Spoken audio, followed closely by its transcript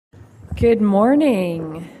Good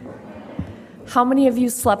morning. How many of you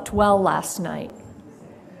slept well last night?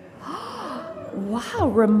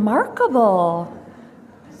 Wow, remarkable.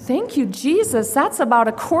 Thank you, Jesus. That's about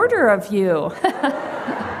a quarter of you.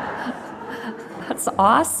 That's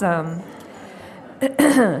awesome.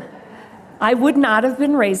 I would not have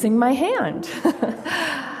been raising my hand.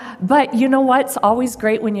 But you know what? It's always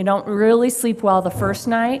great when you don't really sleep well the first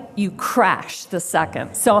night, you crash the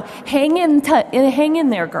second. So hang in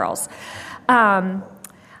there, girls.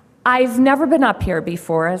 I've never been up here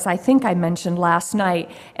before, as I think I mentioned last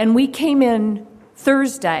night, and we came in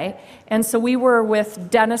Thursday, and so we were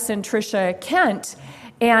with Dennis and Tricia Kent.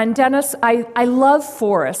 And Dennis, I love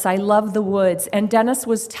forests, I love the woods, and Dennis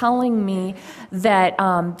was telling me that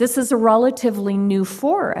this is a relatively new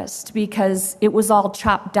forest because it was all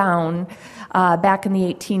chopped down back in the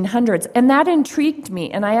 1800s, and that intrigued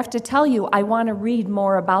me, and I have to tell you, I want to read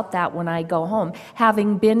more about that when I go home,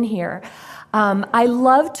 having been here. I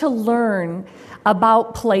love to learn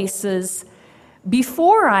about places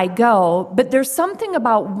before I go, but there's something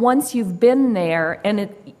about once you've been there and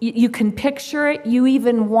you can picture it, you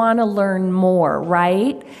even want to learn more,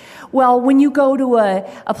 right? Well, when you go to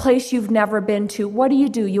a place you've never been to, what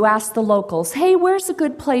do? You ask the locals, hey, where's a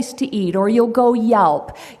good place to eat? Or you'll go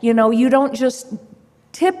Yelp. You know, you don't just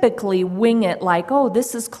typically wing it like, oh,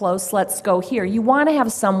 this is close, let's go here. You want to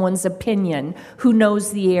have someone's opinion who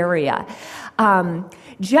knows the area.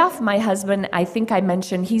 Jeff, my husband, I think I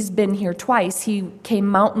mentioned, he's been here twice. He came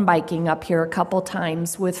mountain biking up here a couple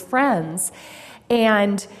times with friends.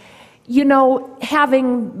 And, you know,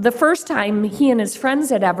 having the first time he and his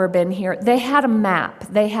friends had ever been here, they had a map.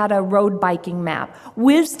 They had a road biking map.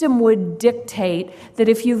 Wisdom would dictate that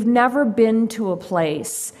if you've never been to a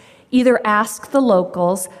place, either ask the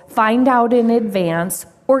locals, find out in advance,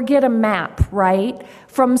 or get a map, right,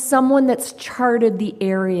 from someone that's charted the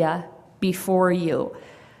area before you.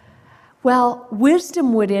 Well,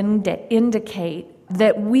 wisdom would indicate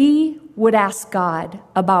that we would ask God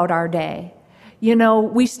about our day. You know,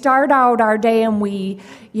 we start out our day and we,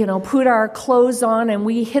 put our clothes on and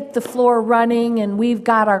we hit the floor running and we've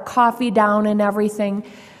got our coffee down and everything.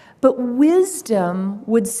 But wisdom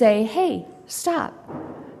would say, hey, stop.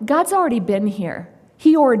 God's already been here.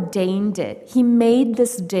 He ordained it. He made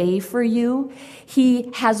this day for you.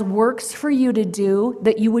 He has works for you to do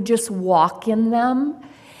that you would just walk in them.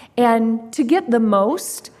 And to get the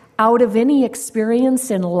most out of any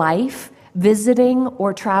experience in life, visiting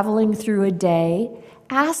or traveling through a day,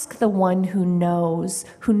 ask the one who knows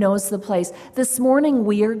the place. This morning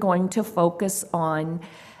we are going to focus on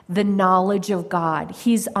the knowledge of God.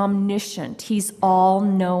 He's omniscient. He's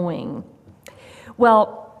all-knowing.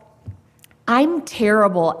 Well, I'm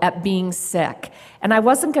terrible at being sick, and I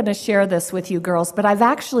wasn't going to share this with you girls, but I've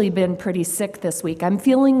actually been pretty sick this week. I'm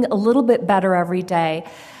feeling a little bit better every day,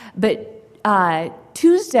 but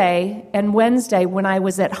Tuesday and Wednesday when I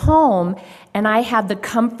was at home and I had the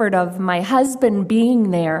comfort of my husband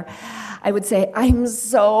being there, I would say, I'm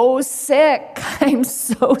so sick. I'm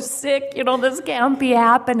so sick. This can't be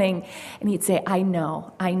happening. And he'd say, I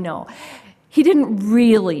know. He didn't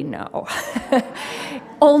really know.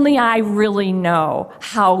 Only I really know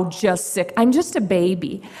how just sick. I'm just a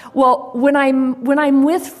baby. Well, when I'm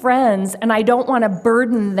with friends and I don't want to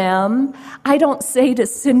burden them, I don't say to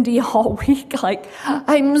Cindy all week, like,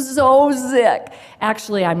 I'm so sick.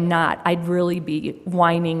 Actually, I'm not. I'd really be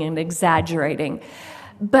whining and exaggerating.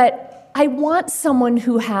 But I want someone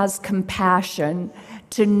who has compassion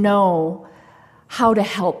to know how to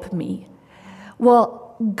help me.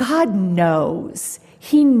 Well, God knows.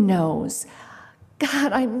 He knows.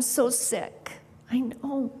 God, I'm so sick. I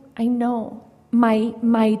know.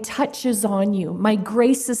 My touch is on you. My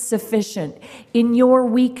grace is sufficient. In your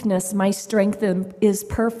weakness, my strength is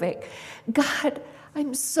perfect. God,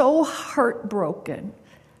 I'm so heartbroken.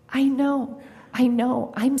 I know.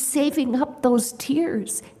 I'm saving up those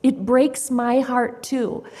tears. It breaks my heart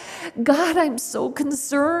too. God, I'm so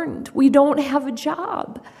concerned. We don't have a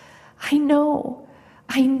job. I know.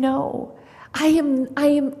 I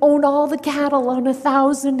am own all the cattle on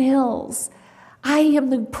 1,000 hills. I am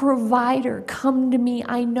the provider. Come to me.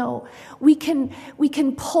 I know. We can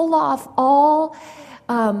pull off all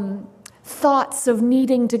thoughts of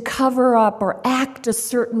needing to cover up or act a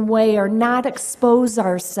certain way or not expose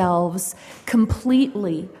ourselves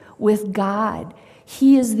completely with God.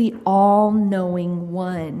 He is the all-knowing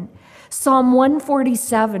one. Psalm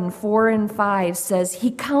 147, 4 and 5 says,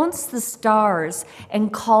 He counts the stars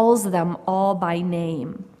and calls them all by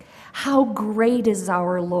name. How great is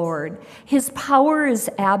our Lord! His power is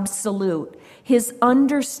absolute. His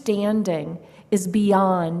understanding is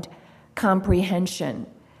beyond comprehension.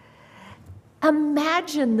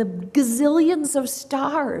 Imagine the gazillions of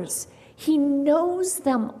stars. He knows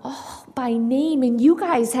them all by name, and you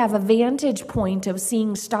guys have a vantage point of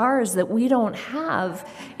seeing stars that we don't have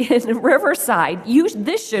in Riverside.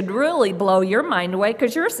 This should really blow your mind away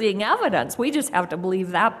because you're seeing evidence. We just have to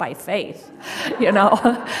believe that by faith,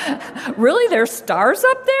 Really, there's stars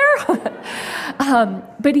up there?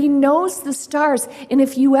 But he knows the stars, and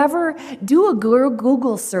if you ever do a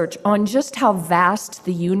Google search on just how vast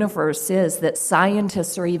the universe is, that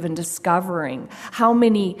scientists are even discovering, how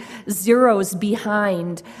many zeros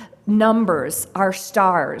behind numbers are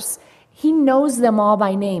stars. He knows them all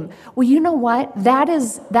by name. Well, you know what? That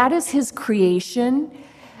is his creation,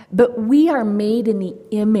 but we are made in the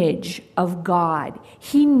image of God.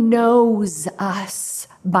 He knows us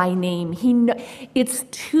by name. It's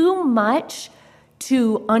too much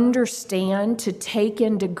to understand, to take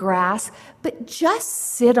into grasp, but just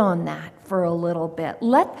sit on that for a little bit.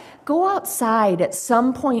 Go outside at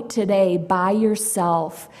some point today by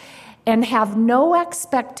yourself and have no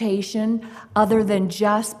expectation other than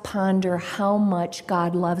just ponder how much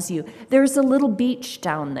God loves you. There's a little beach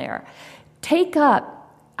down there. Scoop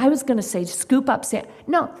up sand.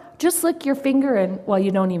 No, just lick your finger in, well, you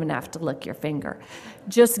don't even have to lick your finger.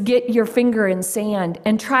 Just get your finger in sand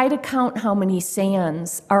and try to count how many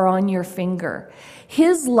sands are on your finger.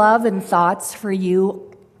 His love and thoughts for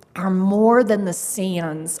you are more than the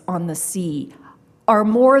sands on the sea, are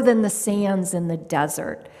more than the sands in the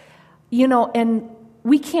desert. And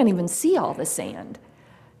we can't even see all the sand.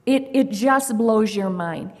 It just blows your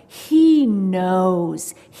mind. He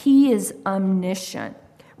knows. He is omniscient.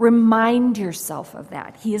 Remind yourself of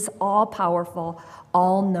that. He is all-powerful,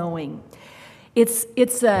 all-knowing.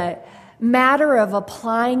 It's a matter of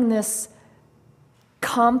applying this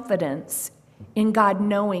confidence in God,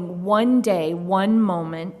 knowing one day, one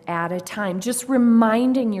moment at a time. Just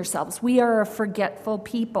reminding yourselves, we are a forgetful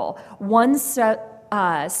people. One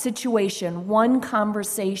situation, one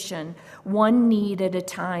conversation, one need at a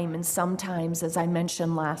time, and sometimes, as I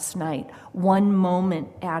mentioned last night, one moment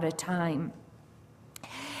at a time.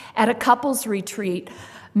 At a couples retreat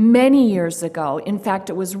many years ago, in fact,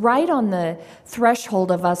 it was right on the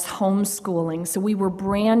threshold of us homeschooling, so we were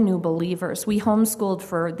brand new believers. We homeschooled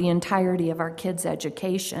for the entirety of our kids'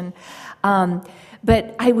 education.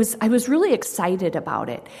 But I was really excited about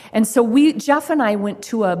it. And so Jeff and I went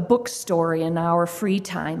to a bookstore in our free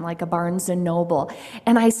time, like a Barnes & Noble.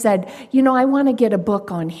 And I said, I want to get a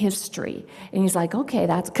book on history. And he's like, okay,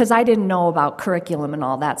 that's, because I didn't know about curriculum and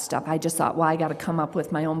all that stuff. I just thought, well, I got to come up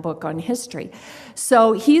with my own book on history.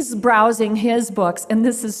 So he's browsing his books, and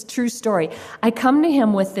this is true story. I come to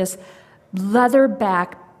him with this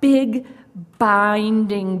leatherback, big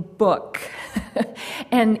binding book.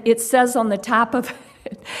 And it says on the top of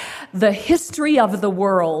it, the history of the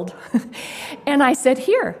world. And I said,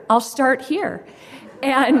 here, I'll start here.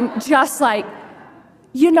 And just like,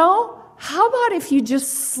 how about if you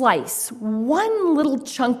just slice one little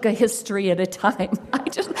chunk of history at a time?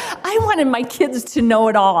 I wanted my kids to know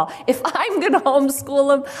it all. If I'm going to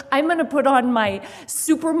homeschool them, I'm going to put on my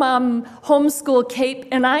Supermom homeschool cape,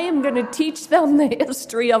 and I am going to teach them the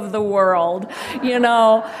history of the world.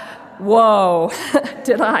 Whoa,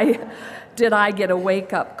 did I get a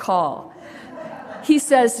wake-up call? He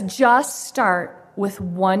says, just start with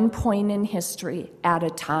one point in history at a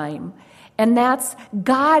time. And that's,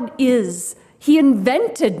 He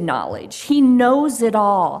invented knowledge. He knows it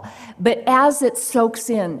all. But as it soaks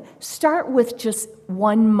in, start with just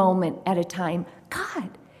one moment at a time. God,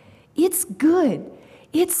 it's good.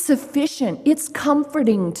 It's sufficient. It's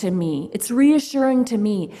comforting to me. It's reassuring to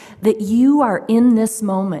me that you are in this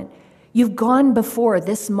moment. You've gone before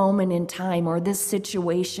this moment in time or this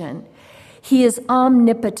situation. He is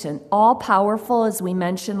omnipotent, all-powerful, as we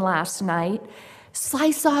mentioned last night.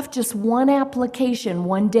 Slice off just one application,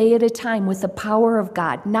 one day at a time, with the power of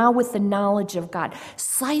God, now with the knowledge of God.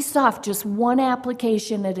 Slice off just one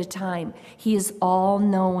application at a time. He is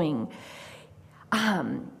all-knowing.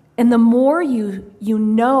 And the more you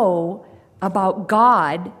know about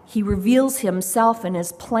God, He reveals Himself and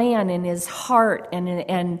His plan and His heart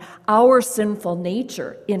and our sinful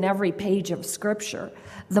nature in every page of Scripture.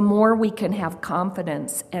 The more we can have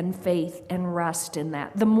confidence and faith and rest in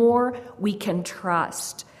that, the more we can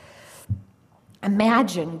trust.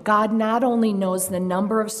 Imagine, God not only knows the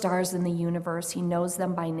number of stars in the universe, He knows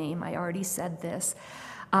them by name. I already said this.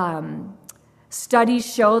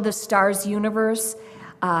 Studies show the stars' universe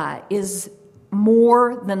is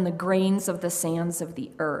more than the grains of the sands of the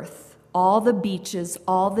earth. All the beaches,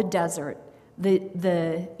 all the desert,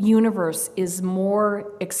 the universe is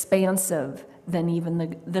more expansive than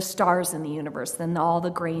even the stars in the universe, than all the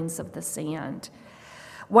grains of the sand.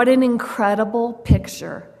 What an incredible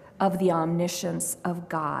picture of the omniscience of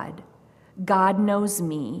God. God knows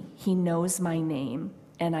me, he knows my name,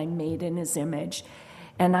 and I'm made in his image.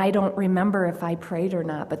 And I don't remember if I prayed or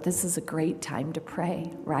not, but this is a great time to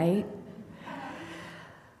pray, right?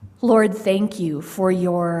 Lord, thank you for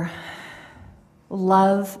your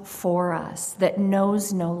love for us that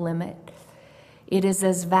knows no limit. It is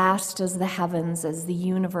as vast as the heavens, as the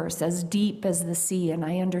universe, as deep as the sea, and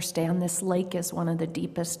I understand this lake is one of the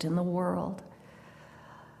deepest in the world.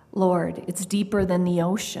 Lord, it's deeper than the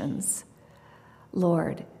oceans,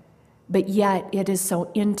 Lord, but yet it is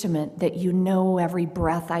so intimate that you know every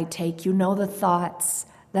breath I take. You know the thoughts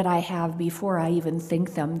that I have before I even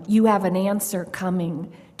think them. You have an answer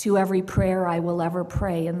coming to every prayer I will ever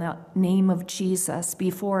pray in the name of Jesus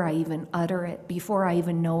before I even utter it, before I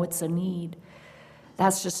even know it's a need.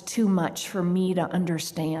 That's just too much for me to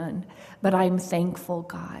understand. But I'm thankful,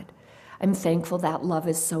 God. I'm thankful that love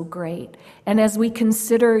is so great. And as we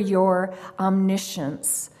consider your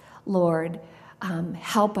omniscience, Lord,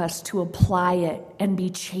 help us to apply it and be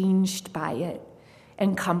changed by it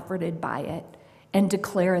and comforted by it and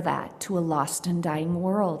declare that to a lost and dying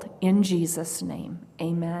world. In Jesus' name,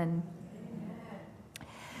 amen.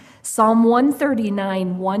 Psalm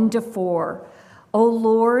 139, 1-4. O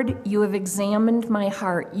Lord, you have examined my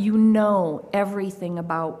heart. You know everything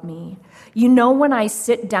about me. You know when I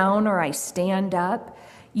sit down or I stand up.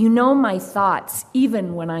 You know my thoughts,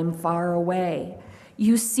 even when I'm far away.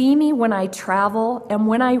 You see me when I travel and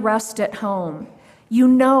when I rest at home. You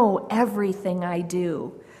know everything I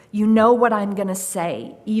do. You know what I'm going to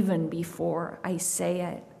say, even before I say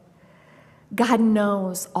it. God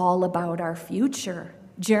knows all about our future.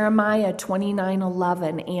 Jeremiah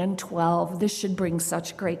 29:11 and 12. This should bring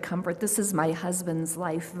such great comfort. This is my husband's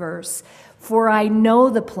life verse. For I know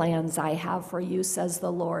the plans I have for you, says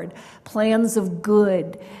the Lord, plans of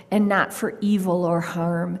good and not for evil or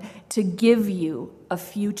harm, to give you a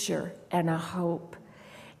future and a hope.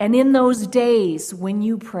 And in those days when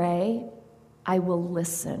you pray, I will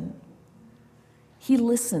listen. He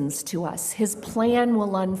listens to us. His plan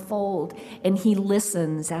will unfold, and he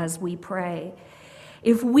listens as we pray.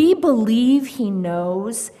 If we believe he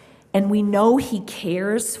knows, and we know he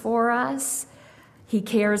cares for us, he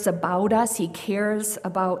cares about us, he cares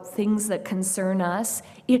about things that concern us,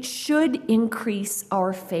 it should increase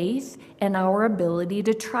our faith and our ability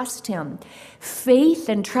to trust him. Faith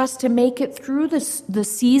and trust to make it through the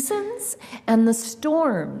seasons and the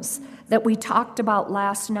storms that we talked about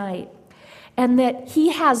last night. And that he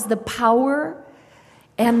has the power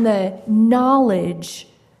and the knowledge,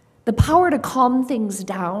 the power to calm things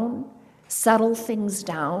down, settle things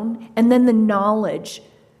down, and then the knowledge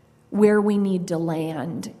where we need to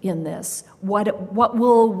land in this, what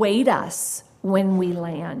will await us when we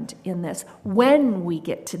land in this, when we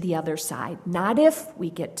get to the other side, not if we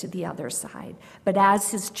get to the other side, but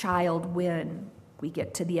as his child, when we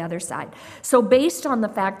get to the other side. So based on the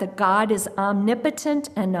fact that God is omnipotent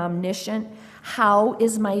and omniscient, how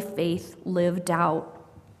is my faith lived out?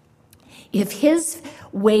 If his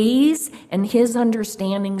ways and his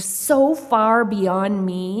understanding so far beyond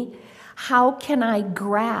me, how can I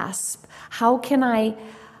grasp? How can I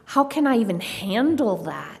even handle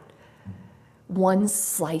that? One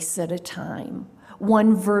slice at a time,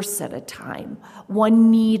 one verse at a time, one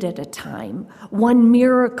need at a time, one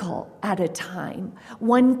miracle at a time,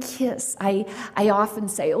 one kiss. I often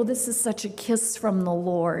say, oh, this is such a kiss from the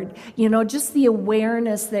Lord. You know, just the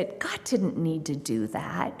awareness that God didn't need to do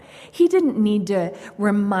that. He didn't need to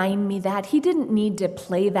remind me that. He didn't need to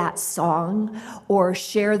play that song or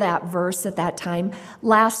share that verse at that time.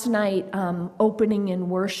 Last night, opening in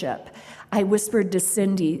worship, I whispered to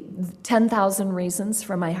Cindy, 10,000 Reasons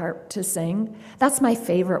for My Heart to Sing. That's my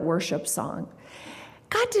favorite worship song.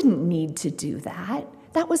 God didn't need to do that.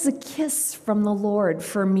 That was a kiss from the Lord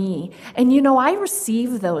for me. And you know, I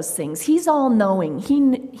receive those things. He's all-knowing. He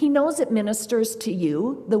knows it ministers to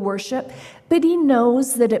you, the worship, but he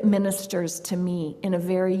knows that it ministers to me in a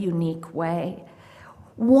very unique way.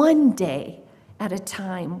 One day at a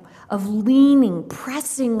time of leaning,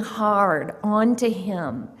 pressing hard onto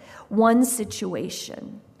him, one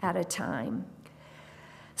situation at a time.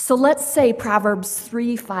 So let's say Proverbs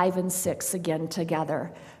 3, 5, and 6 again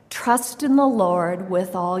together. Trust in the Lord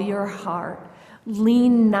with all your heart.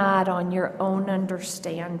 Lean not on your own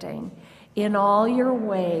understanding. In all your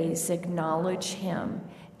ways acknowledge him,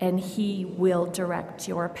 and he will direct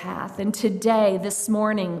your path. And today, this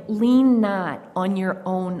morning, lean not on your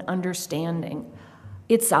own understanding.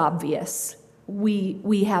 It's obvious.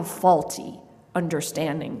 We have faulty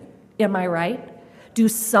understanding. Am I right? Do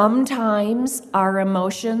sometimes our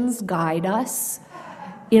emotions guide us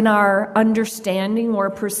in our understanding or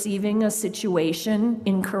perceiving a situation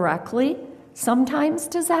incorrectly? Sometimes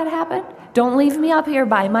does that happen? Don't leave me up here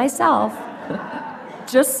by myself.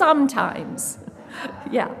 Just sometimes.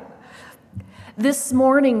 Yeah. This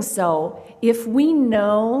morning, so, if we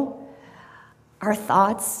know our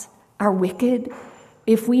thoughts are wicked,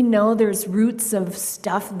 if we know there's roots of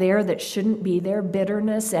stuff there that shouldn't be there,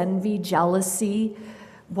 bitterness, envy, jealousy,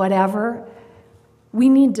 whatever, we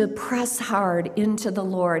need to press hard into the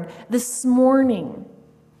Lord. This morning,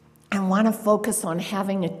 I want to focus on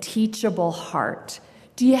having a teachable heart.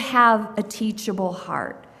 Do you have a teachable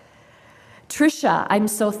heart? Trisha, I'm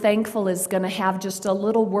so thankful, is going to have just a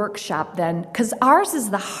little workshop then, because ours is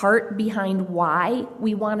the heart behind why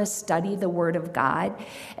we want to study the Word of God.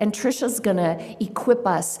 And Trisha's going to equip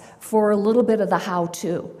us for a little bit of the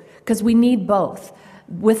how-to, because we need both.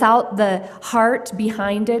 Without the heart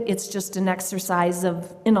behind it, it's just an exercise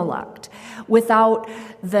of intellect. Without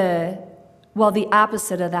the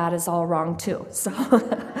opposite of that is all wrong too. So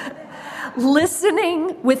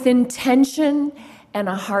listening with intention and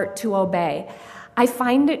a heart to obey. I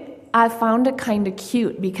found it kind of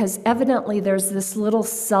cute because evidently there's this little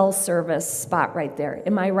cell service spot right there.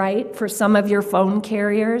 Am I right? For some of your phone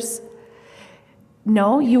carriers?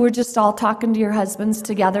 No? You were just all talking to your husbands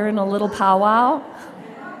together in a little powwow?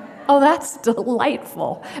 Oh, that's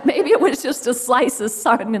delightful. Maybe it was just a slice of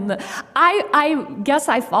sun in the... I guess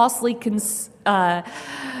I falsely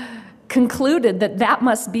concluded that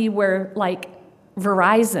must be where, like,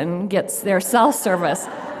 Verizon gets their cell service.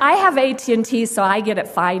 I have AT&T, so I get it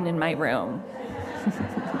fine in my room.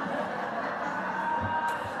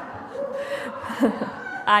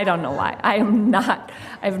 I don't know why. I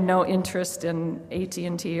have no interest in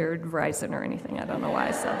AT&T or Verizon or anything. I don't know why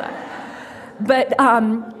I said that. But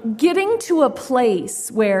getting to a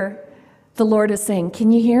place where the Lord is saying,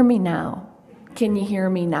 can you hear me now? Can you hear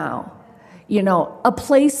me now? You know, a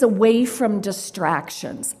place away from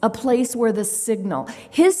distractions, a place where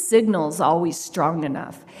His signal's always strong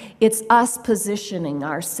enough. It's us positioning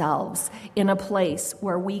ourselves in a place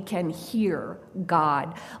where we can hear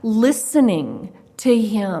God, listening to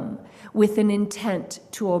Him with an intent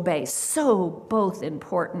to obey. So both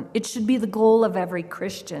important. It should be the goal of every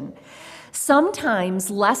Christian. Sometimes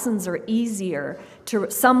some lessons are easier to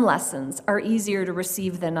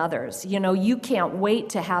receive than others. You know, you can't wait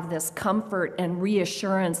to have this comfort and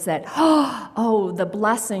reassurance that, the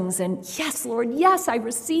blessings, and yes, Lord, yes, I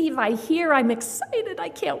receive, I hear, I'm excited, I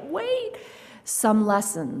can't wait. Some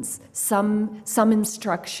lessons, some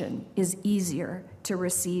instruction is easier to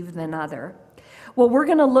receive than other. Well, we're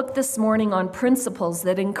going to look this morning on principles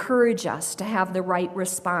that encourage us to have the right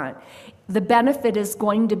response. The benefit is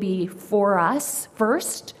going to be for us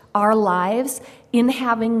first, our lives in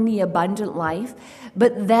having the abundant life,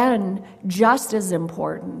 but then just as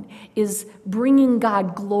important is bringing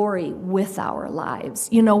God glory with our lives.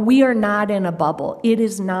 You know, we are not in a bubble. It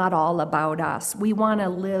is not all about us. We want to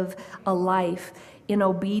live a life in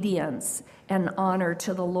obedience and honor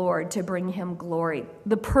to the Lord, to bring Him glory.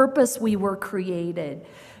 The purpose we were created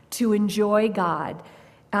to enjoy God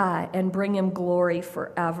and bring Him glory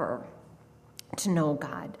forever, to know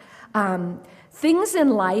God. Things in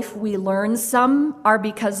life we learn, some are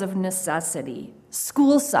because of necessity.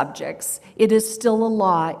 School subjects, it is still a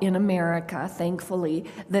law in America, thankfully,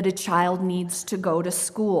 that a child needs to go to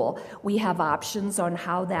school. We have options on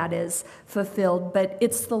how that is fulfilled, but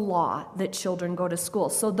it's the law that children go to school.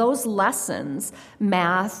 So those lessons,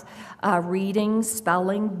 math, reading,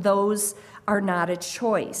 spelling, those are not a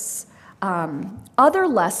choice. Other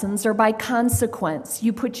lessons are by consequence.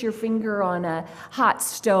 You put your finger on a hot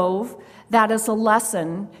stove, that is a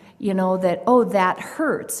lesson, you know, that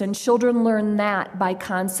hurts, and children learn that by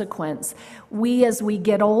consequence. As we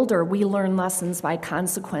get older, we learn lessons by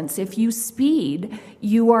consequence. If you speed,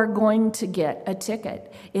 you are going to get a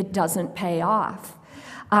ticket. It doesn't pay off.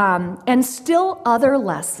 And still other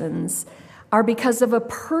lessons are because of a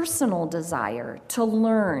personal desire to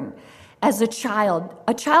learn. As a child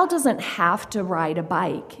doesn't have to ride a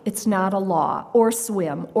bike. It's not a law, or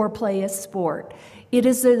swim, or play a sport.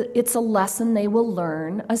 It's a lesson they will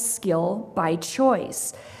learn, a skill by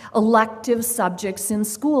choice. Elective subjects in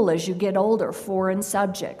school as you get older, foreign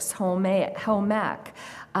subjects, home ec.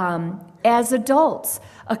 As adults,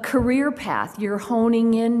 a career path, you're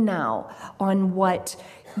honing in now on what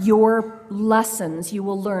your lessons you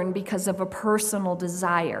will learn because of a personal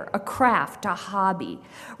desire, a craft, a hobby.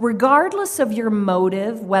 Regardless of your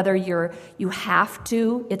motive, whether you have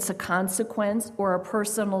to, it's a consequence, or a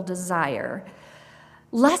personal desire,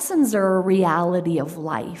 lessons are a reality of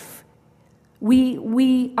life.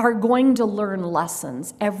 We are going to learn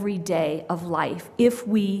lessons every day of life if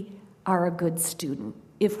we are a good student,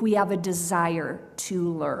 if we have a desire to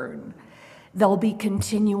learn. There'll be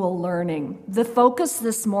continual learning. The focus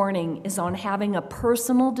this morning is on having a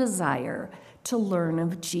personal desire to learn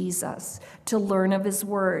of Jesus, to learn of his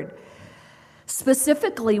word.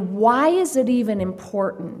 Specifically, why is it even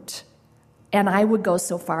important? And I would go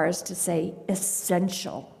so far as to say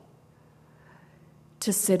essential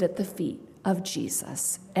to sit at the feet of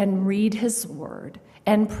Jesus and read his word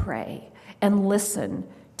and pray and listen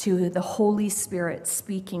to the Holy Spirit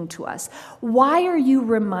speaking to us. Why are you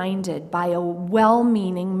reminded by a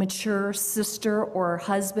well-meaning, mature sister or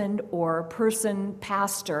husband or person,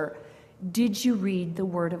 pastor, did you read the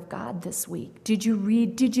Word of God this week? Did you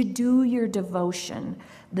do your devotion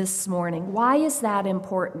this morning? Why is that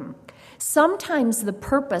important? Sometimes the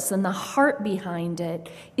purpose and the heart behind it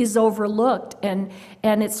is overlooked, and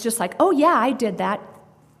it's just like, oh yeah, I did that.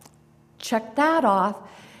 Check that off.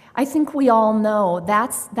 I think we all know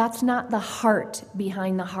that's not the heart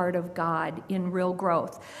behind the heart of God in real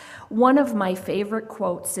growth. One of my favorite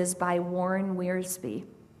quotes is by Warren Wiersbe.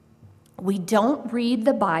 We don't read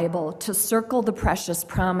the Bible to circle the precious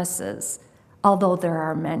promises, although there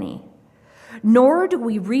are many. Nor do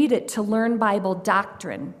we read it to learn Bible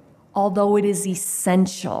doctrine, although it is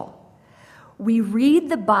essential. We read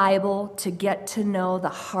the Bible to get to know the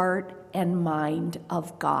heart and mind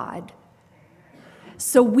of God.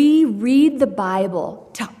 So we read the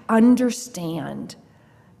Bible to understand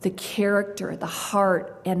the character, the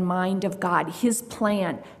heart and mind of God, his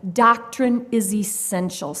plan. Doctrine is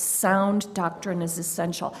essential. Sound doctrine is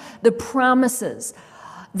essential. The promises,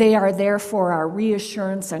 they are there for our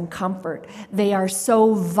reassurance and comfort. They are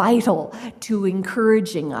so vital to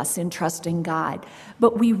encouraging us in trusting God.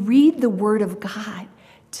 But we read the Word of God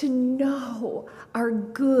to know our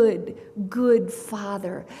good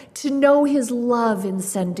Father, to know his love in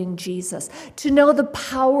sending Jesus, to know the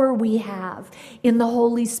power we have in the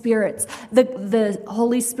Holy Spirit, the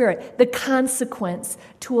Holy Spirit, the consequence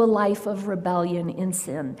to a life of rebellion in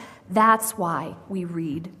sin. That's why we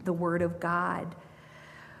read the Word of God.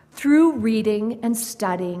 Through reading and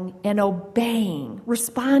studying and obeying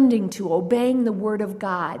the Word of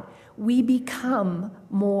God, we become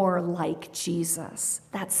more like Jesus.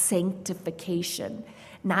 That's sanctification,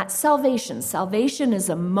 not salvation. Salvation is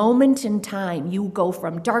a moment in time. You go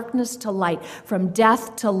from darkness to light, from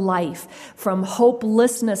death to life, from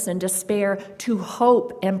hopelessness and despair to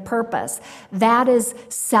hope and purpose. That is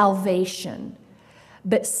salvation.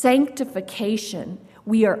 But sanctification,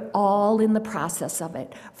 we are all in the process of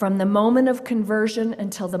it. From the moment of conversion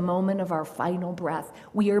until the moment of our final breath,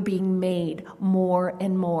 we are being made more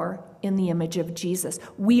and more in the image of Jesus.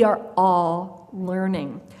 We are all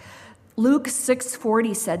learning. Luke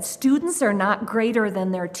 6:40 said, "Students are not greater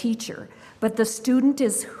than their teacher, but the student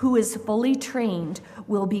who is fully trained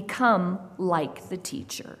will become like the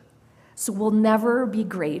teacher." So we'll never be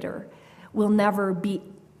greater. We'll never be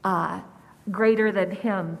greater than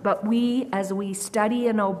him. But we, as we study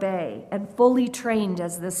and obey and fully trained,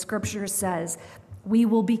 as the scripture says, we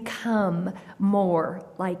will become more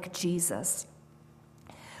like Jesus.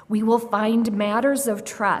 We will find matters of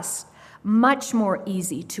trust much more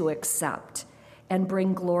easy to accept and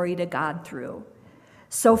bring glory to God through.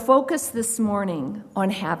 So focus this morning on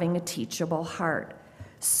having a teachable heart.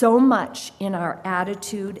 So much in our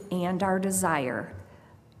attitude and our desire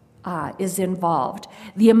is involved.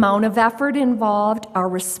 The amount of effort involved, our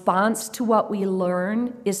response to what we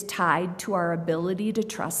learn is tied to our ability to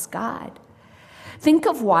trust God. Think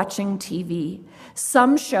of watching TV.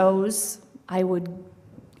 Some shows,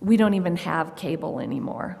 we don't even have cable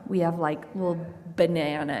anymore. We have like little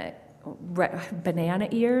banana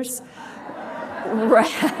ears.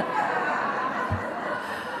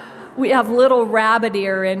 We have little rabbit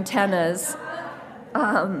ear antennas.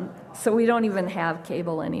 So we don't even have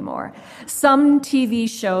cable anymore. Some TV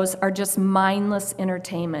shows are just mindless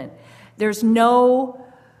entertainment. There's no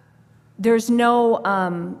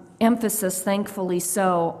emphasis, thankfully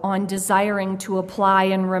so, on desiring to apply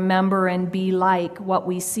and remember and be like what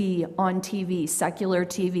we see on TV, secular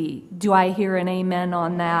TV. Do I hear an amen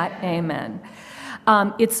on that? Amen.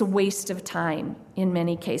 It's a waste of time in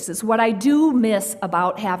many cases. What I do miss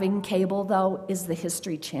about having cable, though, is the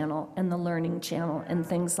History Channel and the Learning Channel and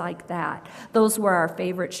things like that. Those were our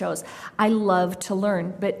favorite shows. I love to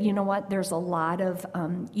learn, but you know what? There's a lot of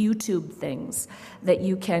YouTube things that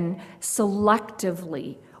you can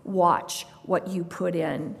selectively watch what you put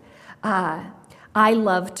in. I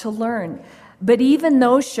love to learn. But even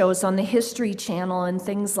those shows on the History Channel and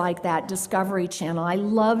things like that, Discovery Channel, I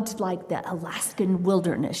loved like the Alaskan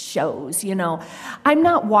wilderness shows, you know. I'm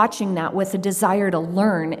not watching that with a desire to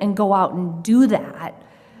learn and go out and do that.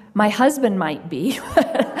 My husband might be.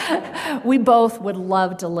 We both would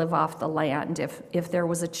love to live off the land if there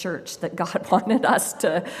was a church that God wanted us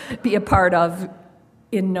to be a part of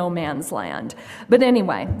in no man's land. But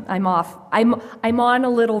anyway, I'm off. I'm on a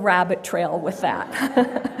little rabbit trail with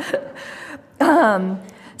that.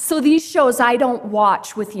 So these shows I don't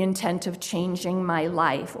watch with the intent of changing my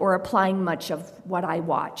life or applying much of what I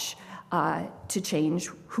watch to change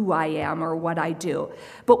who I am or what I do.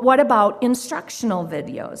 But what about instructional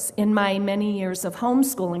videos? In my many years of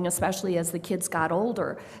homeschooling, especially as the kids got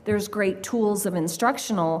older, there's great tools of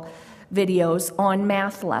instructional videos on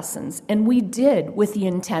math lessons. And we did with the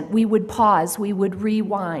intent. We would pause, we would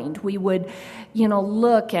rewind, we would,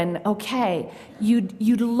 look and, okay,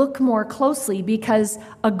 you'd look more closely because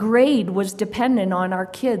a grade was dependent on our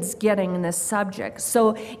kids getting this subject.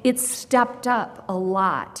 So it stepped up a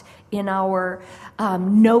lot in our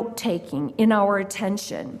note-taking, in our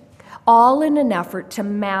attention, all in an effort to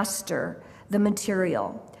master the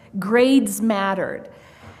material. Grades mattered.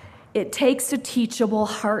 It takes a teachable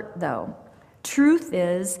heart, though. Truth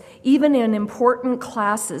is, even in important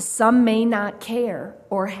classes, some may not care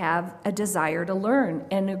or have a desire to learn,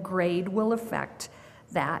 and a grade will affect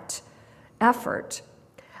that effort.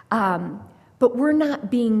 But we're not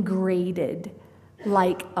being graded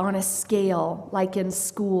like on a scale, like in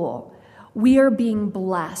school. We are being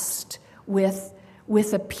blessed with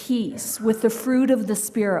a peace, with the fruit of the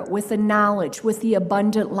Spirit, with the knowledge, with the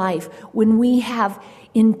abundant life, when we have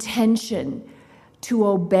intention to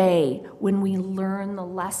obey, when we learn the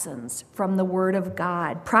lessons from the Word of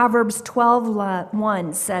God. Proverbs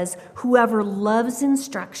 12:1 says, "Whoever loves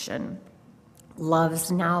instruction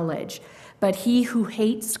loves knowledge, but he who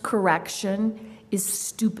hates correction is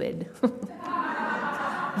stupid."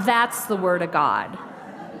 That's the Word of God.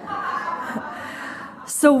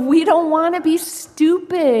 So we don't want to be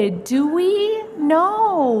stupid, do we?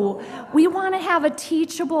 No. We want to have a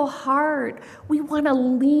teachable heart. We want to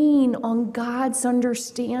lean on God's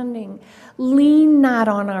understanding. Lean not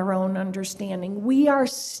on our own understanding. We are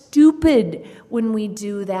stupid when we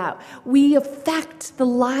do that. We affect the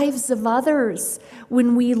lives of others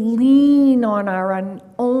when we lean on our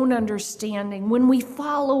own understanding, when we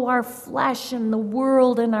follow our flesh and the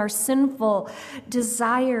world and our sinful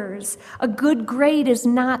desires. A good grade is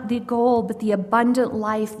not the goal, but the abundant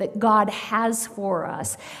life that God has for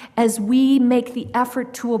us as we make the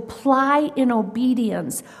effort to apply in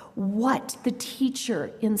obedience what the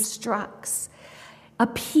teacher instructs. A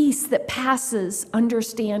peace that passes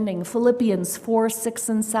understanding. Philippians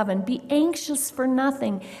 4:6-7. Be anxious for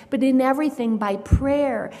nothing, but in everything by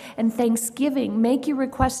prayer and thanksgiving. Make your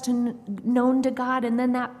request known to God. And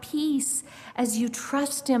then that peace, as you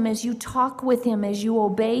trust Him, as you talk with Him, as you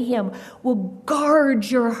obey Him, will guard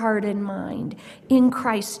your heart and mind in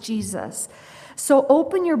Christ Jesus. So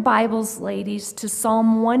open your Bibles, ladies, to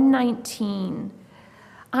Psalm 119.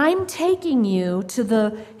 I'm taking you to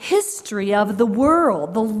the history of the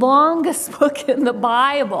world, the longest book in the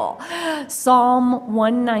Bible, Psalm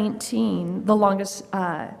 119, the longest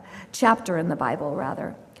chapter in the Bible,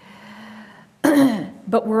 rather.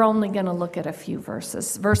 But we're only going to look at a few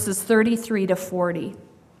verses 33 to 40.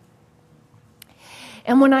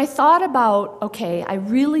 And when I thought about, okay, I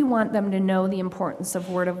really want them to know the importance of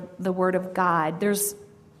the Word of God, there's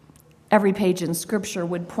every page in Scripture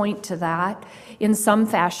would point to that in some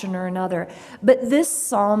fashion or another. But this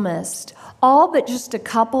psalmist, all but just a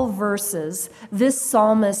couple verses, this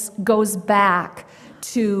psalmist goes back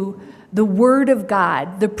to the Word of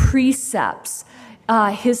God, the precepts,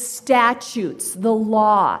 His statutes, the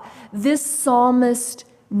law. This psalmist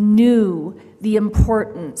knew the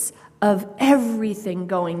importance of everything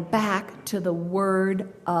going back to the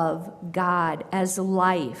Word of God as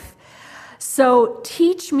life. So,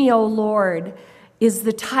 Teach Me, O Lord, is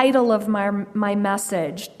the title of my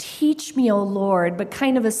message. Teach me, O Lord, but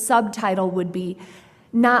kind of a subtitle would be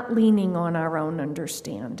not leaning on our own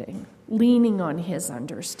understanding, leaning on His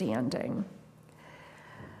understanding.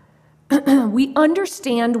 We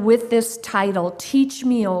understand with this title, Teach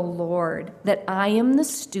Me, O Lord, that I am the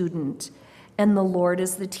student and the Lord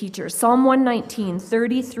is the teacher. Psalm 119,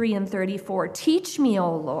 33 and 34. Teach me,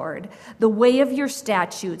 O Lord, the way of your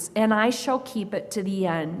statutes, and I shall keep it to the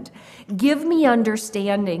end. Give me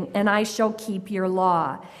understanding, and I shall keep your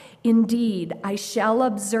law. Indeed, I shall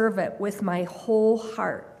observe it with my whole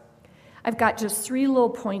heart. I've got just 3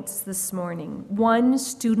 little points this morning. 1,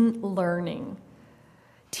 student learning.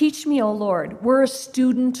 Teach me, O Lord. We're a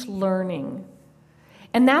student learning.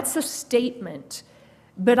 And that's a statement,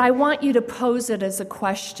 but I want you to pose it as a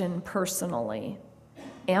question personally.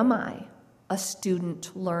 Am I a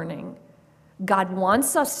student learning? God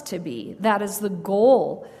wants us to be. That is the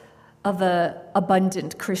goal of an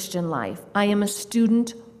abundant Christian life. I am a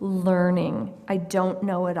student learning. I don't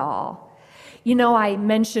know it all. You know, I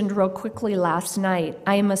mentioned real quickly last night,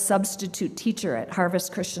 I am a substitute teacher at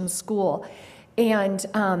Harvest Christian School. And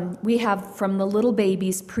we have from the little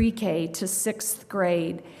babies pre-K to 6th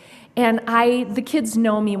grade. And the kids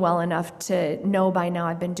know me well enough to know by now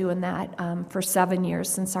I've been doing that for 7 years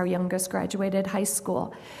since our youngest graduated high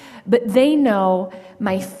school. But they know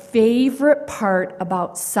my favorite part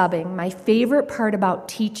about subbing, my favorite part about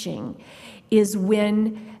teaching is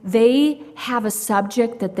when they have a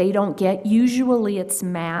subject that they don't get. Usually it's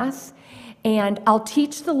math. And I'll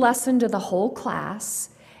teach the lesson to the whole class.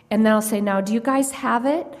 And then I'll say, now, do you guys have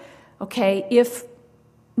it? Okay, if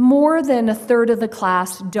more than a third of the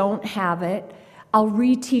class don't have it, I'll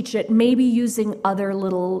reteach it, maybe using other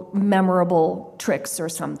little memorable tricks or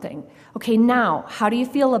something. Okay, now, how do you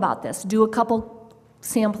feel about this? Do a couple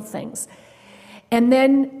sample things. And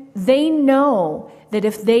then they know that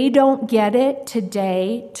if they don't get it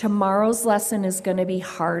today, tomorrow's lesson is going to be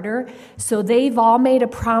harder. So they've all made a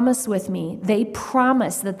promise with me. They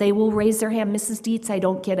promise that they will raise their hand. Mrs. Dietz, I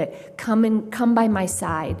don't get it. Come by my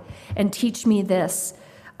side and teach me this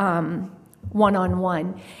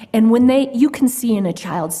one-on-one. And when you can see in a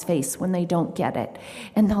child's face when they don't get it.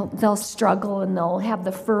 And they'll struggle and they'll have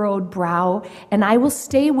the furrowed brow. And I will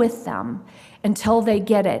stay with them until they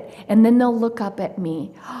get it. And then they'll look up at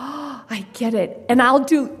me. Oh, I get it. And I'll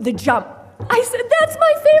do the jump. I said, that's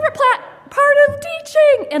my favorite part of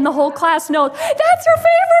teaching. And the whole class knows, that's your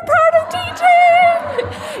favorite part of teaching.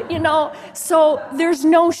 So there's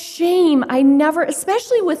no shame. I never,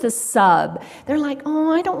 especially with a sub, they're like,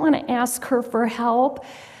 oh, I don't want to ask her for help.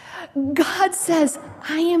 God says,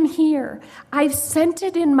 I am here. I've sent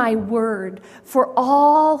it in my word for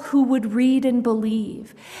all who would read and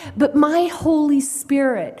believe. But my Holy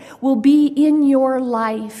Spirit will be in your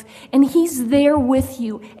life, and he's there with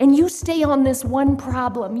you. And you stay on this one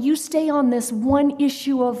problem. You stay on this one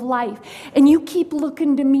issue of life. And you keep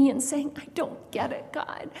looking to me and saying, I don't get it,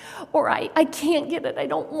 God. Or I can't get it. I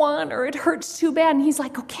don't want, or it hurts too bad. And he's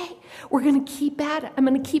like, okay, we're going to keep at it. I'm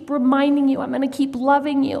going to keep reminding you. I'm going to keep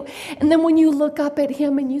loving you. And then when you look up at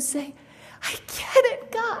him and you say, I get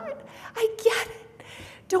it, God. I get it.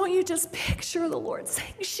 Don't you just picture the Lord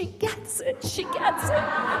saying, she gets it. She gets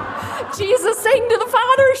it. Jesus saying to the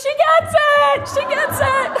Father, she gets it. She gets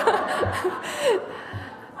it.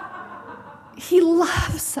 He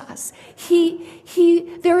loves us.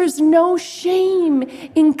 There is no shame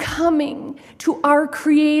in coming to our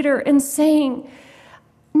Creator and saying,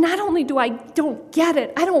 not only don't get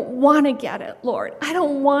it, I don't want to get it, Lord. I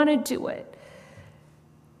don't want to do it.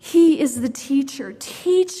 He is the teacher.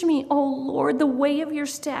 Teach me, O Lord, the way of your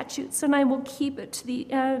statutes, and I will keep it to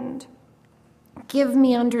the end. Give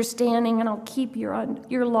me understanding, and I'll keep your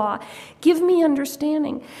law. Give me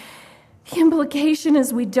understanding. The implication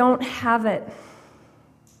is we don't have it.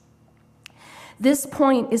 This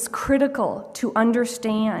point is critical to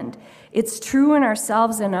understand. It's true in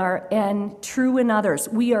ourselves and true in others.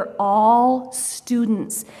 We are all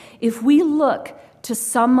students. If we look to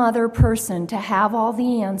some other person to have all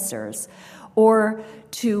the answers or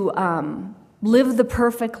to live the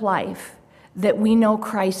perfect life that we know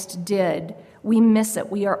Christ did, we miss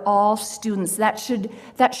it. We are all students. That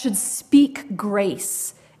should speak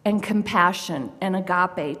grace and compassion and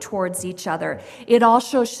agape towards each other. It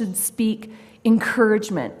also should speak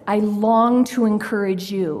encouragement. I long to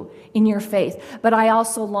encourage you in your faith, but I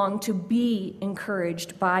also long to be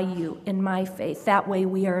encouraged by you in my faith. That way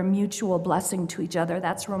we are a mutual blessing to each other.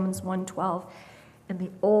 That's Romans 1:12. In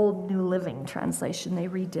the old New Living Translation, they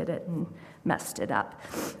redid it and messed it up.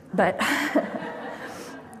 But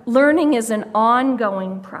learning is an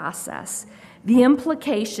ongoing process. The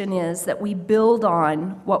implication is that we build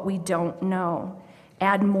on what we don't know,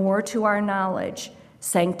 add more to our knowledge.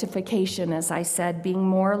 Sanctification, as I said, being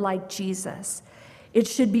more like Jesus. It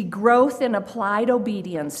should be growth in applied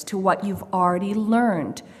obedience to what you've already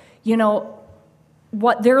learned.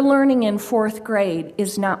 What they're learning in 4th grade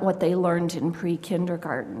is not what they learned in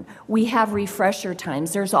pre-kindergarten. We have refresher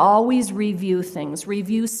times. There's always review things,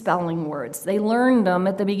 review spelling words. They learned them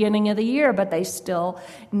at the beginning of the year, but they still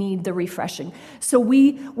need the refreshing. So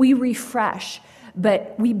we refresh,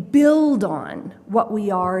 but we build on what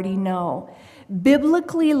we already know.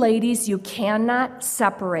 Biblically, ladies, you cannot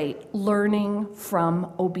separate learning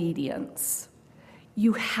from obedience.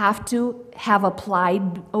 You have to have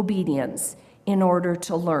applied obedience in order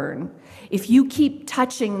to learn. If you keep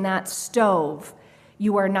touching that stove,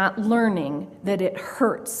 you are not learning that it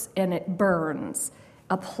hurts and it burns.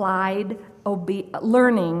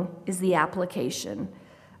 Learning is the application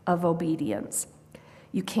of obedience.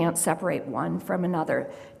 You can't separate one from another.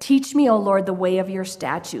 Teach me, O Lord, the way of your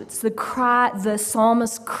statutes. The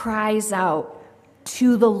psalmist cries out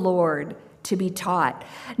to the Lord to be taught,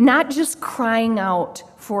 not just crying out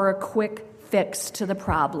for a quick fix to the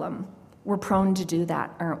problem. We're prone to do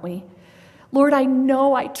that, aren't we? Lord, I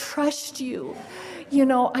know I trust you.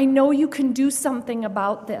 I know you can do something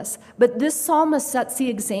about this. But this psalmist sets the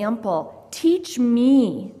example. Teach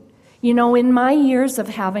me. In my years of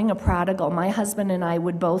having a prodigal, my husband and I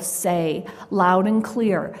would both say loud and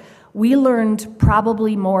clear, we learned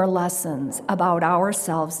probably more lessons about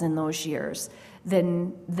ourselves in those years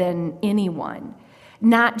than anyone.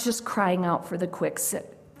 Not just crying out for the quick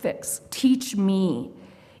fix. Teach me.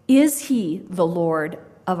 Is he the Lord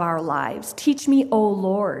of our lives? Teach me, O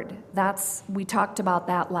Lord. We talked about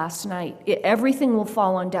that last night. Everything will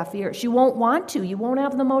fall on deaf ears. You won't want to. You won't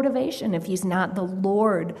have the motivation if he's not the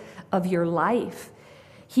Lord of your life.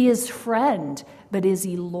 He is friend, but is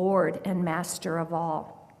he Lord and master of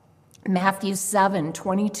all? Matthew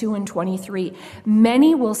 7:22 and 23.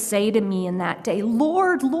 Many will say to me in that day,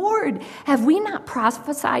 Lord, Lord, have we not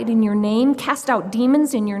prophesied in your name, cast out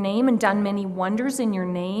demons in your name, and done many wonders in your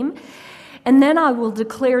name? And then I will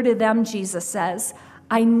declare to them, Jesus says,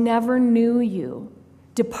 I never knew you.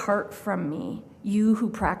 Depart from me, you who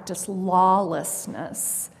practice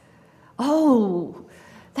lawlessness. Oh,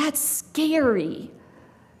 that's scary.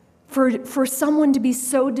 For someone to be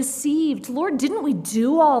so deceived. Lord, didn't we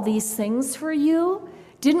do all these things for you?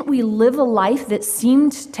 Didn't we live a life that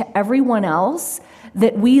seemed to everyone else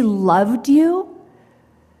that we loved you?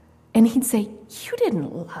 And he'd say, you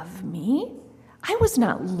didn't love me. I was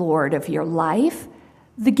not Lord of your life.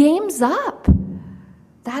 The game's up.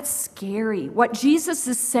 That's scary. What Jesus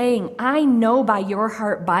is saying, I know by your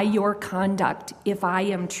heart, by your conduct, if I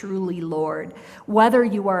am truly Lord, whether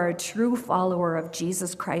you are a true follower of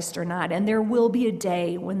Jesus Christ or not. And there will be a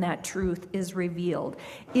day when that truth is revealed.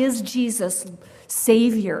 Is Jesus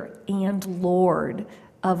Savior and Lord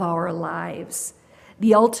of our lives?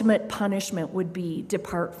 The ultimate punishment would be,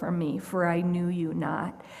 depart from me, for I knew you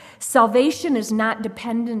not. Salvation is not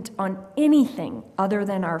dependent on anything other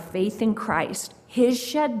than our faith in Christ, his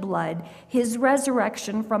shed blood, his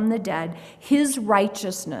resurrection from the dead, his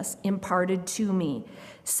righteousness imparted to me.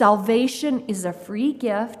 Salvation is a free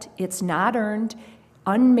gift. It's not earned,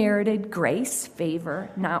 unmerited grace, favor,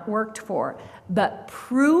 not worked for. But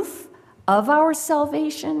proof of our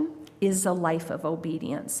salvation is a life of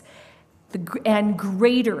obedience. And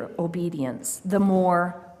greater obedience, the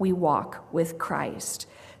more we walk with Christ.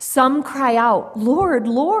 Some cry out, Lord,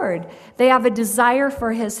 Lord. They have a desire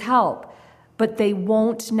for his help, but they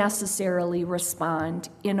won't necessarily respond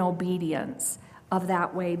in obedience of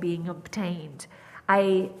that way being obtained.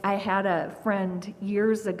 I had a friend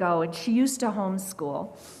years ago, and she used to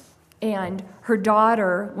homeschool, and her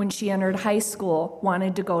daughter, when she entered high school,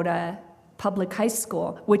 wanted to go to public high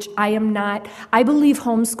school, which I am not. I believe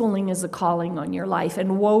homeschooling is a calling on your life,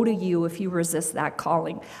 and woe to you if you resist that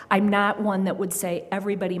calling. I'm not one that would say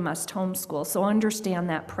everybody must homeschool, so understand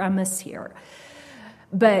that premise here.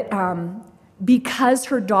 But because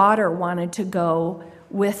her daughter wanted to go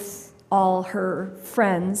with all her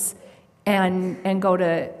friends and go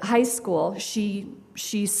to high school, she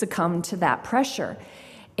succumbed to that pressure.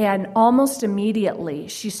 And almost immediately,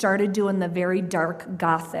 she started doing the very dark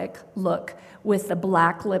Gothic look with the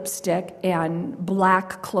black lipstick and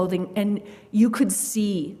black clothing, and you could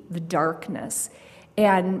see the darkness.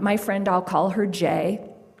 And my friend, I'll call her Jay,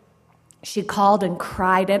 she called and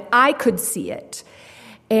cried, and I could see it.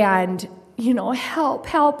 And, help.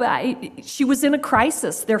 She was in a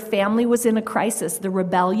crisis. Their family was in a crisis. The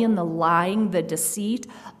rebellion, the lying, the deceit,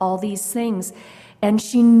 all these things. And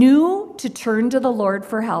she knew to turn to the Lord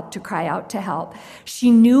for help, to cry out to help.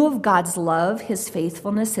 She knew of God's love, his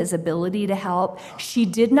faithfulness, his ability to help. She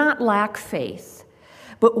did not lack faith.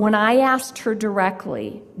 But when I asked her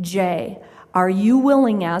directly, Jay, are you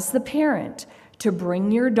willing as the parent to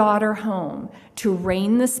bring your daughter home, to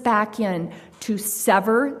rein this back in, to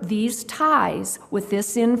sever these ties with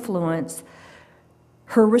this influence?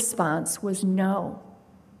 Her response was no,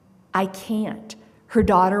 I can't. Her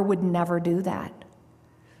daughter would never do that.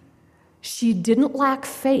 She didn't lack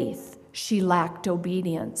faith, she lacked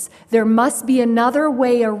obedience. There must be another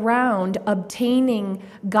way around obtaining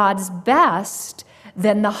God's best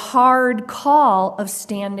than the hard call of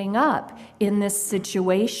standing up in this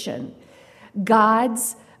situation.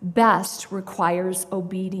 God's best requires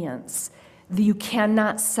obedience. You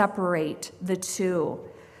cannot separate the two.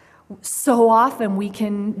 So often we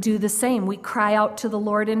can do the same. We cry out to the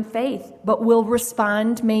Lord in faith, but we'll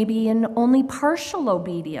respond maybe in only partial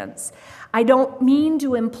obedience. I don't mean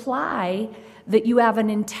to imply that you have an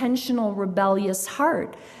intentional rebellious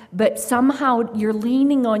heart, but somehow you're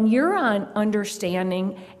leaning on your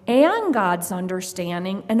understanding and God's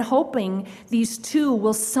understanding and hoping these two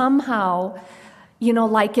will somehow,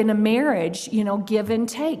 like in a marriage, give and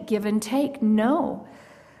take, give and take. No.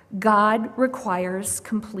 God requires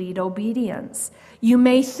complete obedience. You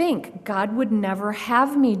may think, God would never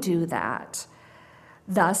have me do that.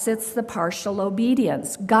 Thus, it's the partial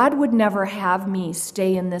obedience. God would never have me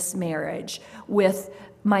stay in this marriage with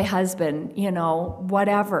my husband,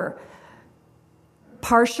 whatever.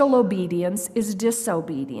 Partial obedience is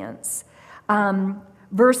disobedience.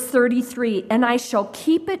 Verse 33, and I shall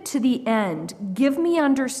keep it to the end. Give me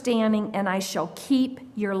understanding, and I shall keep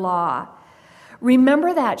your law.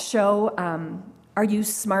 Remember that show, Are You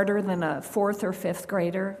Smarter Than a Fourth or Fifth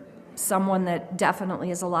Grader? Someone that definitely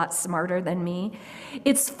is a lot smarter than me.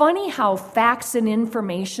 It's funny how facts and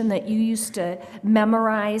information that you used to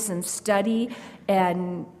memorize and study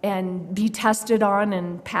and be tested on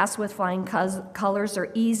and pass with flying colors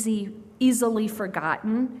are easily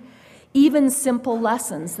forgotten. Even simple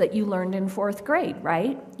lessons that you learned in fourth grade,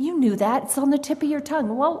 right? You knew that. It's on the tip of your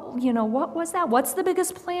tongue. Well, what was that? What's the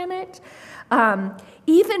biggest planet?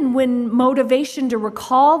 Even when motivation to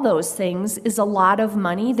recall those things is a lot of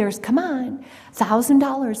money, there's, come on,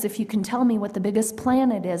 $1,000 if you can tell me what the biggest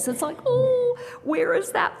planet is. It's like, oh, where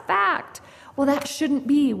is that fact? Well, that shouldn't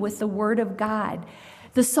be with the Word of God.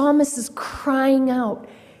 The psalmist is crying out,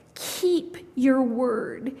 keep your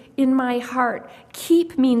word in my heart.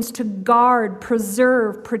 Keep means to guard,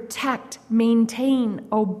 preserve, protect, maintain,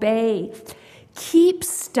 obey. Keep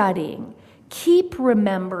studying, keep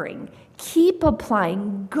remembering, keep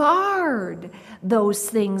applying, guard those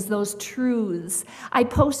things, those truths. I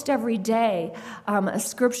post every day a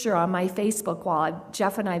scripture on my Facebook wall.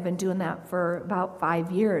 Jeff and I have been doing that for about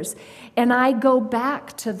 5 years. And I go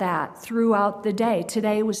back to that throughout the day.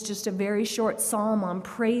 Today was just a very short psalm on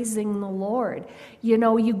praising the Lord.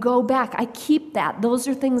 You go back. I keep that. Those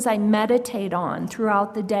are things I meditate on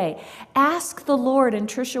throughout the day. Ask the Lord, and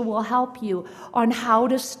Tricia will help you on how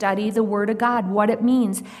to study the Word of God, what it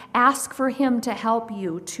means. Ask for Him to help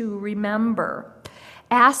you to remember.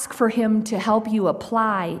 Ask for Him to help you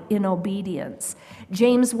apply in obedience.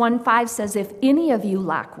 James 1:5 says, if any of you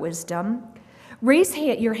lack wisdom, raise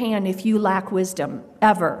your hand if you lack wisdom,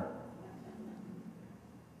 ever.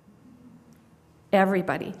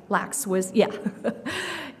 Everybody lacks wisdom. Yeah.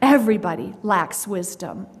 Everybody lacks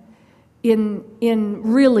wisdom in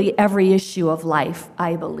really every issue of life,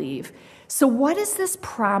 I believe. So what does this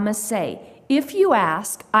promise say? If you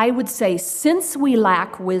ask, I would say, since we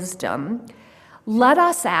lack wisdom, let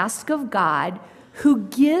us ask of God, who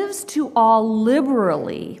gives to all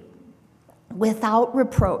liberally, without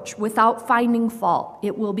reproach, without finding fault,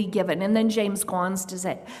 it will be given. And then James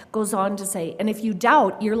goes on to say, and if you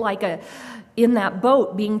doubt, you're like in that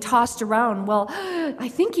boat being tossed around. Well, I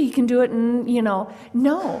think you can do it, and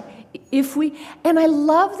no. And I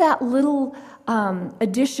love that little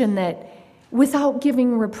addition that without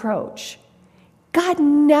giving reproach. God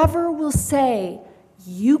never will say,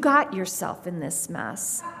 you got yourself in this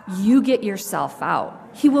mess. You get yourself out.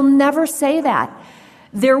 He will never say that.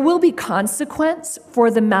 There will be consequence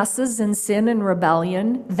for the messes and sin and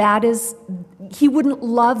rebellion. That is, He wouldn't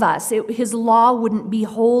love us. His law wouldn't be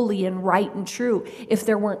holy and right and true if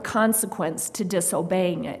there weren't consequence to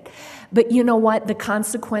disobeying it. But you know what? The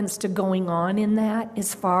consequence to going on in that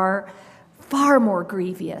is far, far more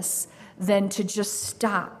grievous than to just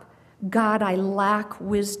stop. God, I lack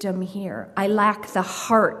wisdom here. I lack the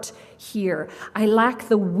heart here. I lack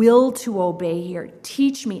the will to obey here.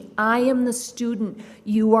 Teach me. I am the student.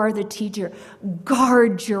 You are the teacher.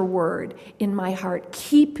 Guard your word in my heart.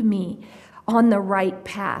 Keep me on the right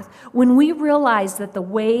path. When we realize that the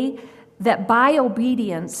way that by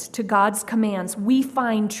obedience to God's commands, we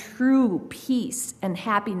find true peace and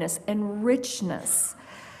happiness and richness,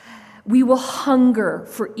 we will hunger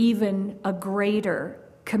for even a greater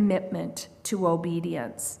commitment to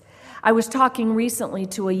obedience. I was talking recently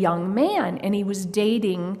to a young man, and he was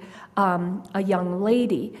dating a young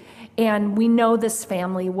lady. And we know this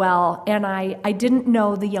family well, and I didn't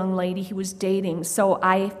know the young lady he was dating, so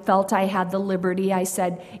I felt I had the liberty. I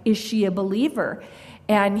said, is she a believer?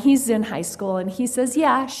 And he's in high school, and he says,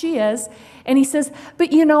 yeah, she is. And he says,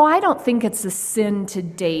 but I don't think it's a sin to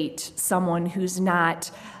date someone who's not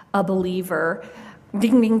a believer.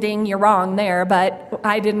 ding, ding, ding, you're wrong there, but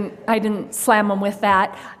I didn't slam him with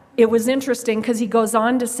that. It was interesting because he goes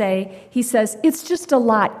on to say, he says, it's just a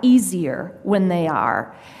lot easier when they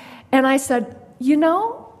are. And I said,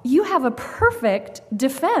 you have a perfect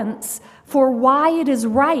defense for why it is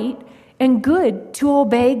right and good to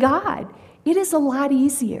obey God. It is a lot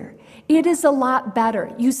easier. It is a lot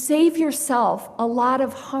better. You save yourself a lot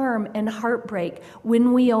of harm and heartbreak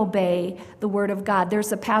when we obey the Word of God.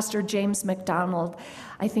 There's a pastor, James MacDonald,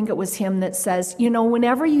 I think it was him, that says,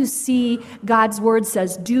 whenever you see God's Word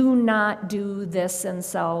says, do not do this and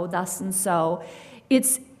so, thus and so,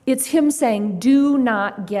 it's him saying, do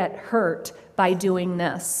not get hurt by doing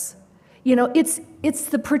this. It's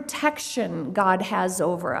the protection God has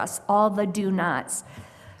over us, all the do nots.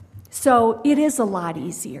 So it is a lot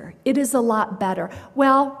easier. It is a lot better.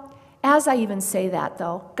 Well, as I even say that,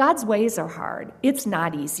 though, God's ways are hard. It's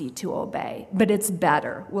not easy to obey, but it's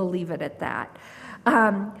better. We'll leave it at that.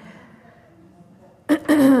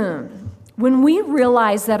 When we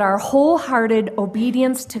realize that our wholehearted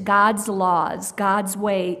obedience to God's laws, God's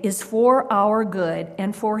way, is for our good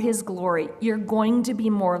and for His glory, you're going to be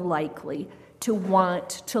more likely to want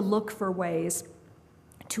to look for ways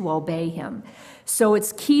to obey Him. So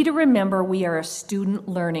it's key to remember we are a student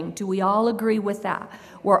learning. Do we all agree with that?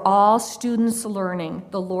 We're all students learning.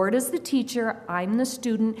 The Lord is the teacher. I'm the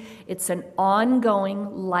student. It's an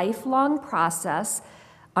ongoing, lifelong process,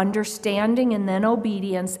 understanding and then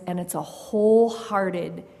obedience, and it's a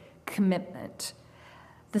wholehearted commitment.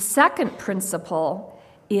 The second principle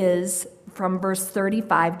is from verse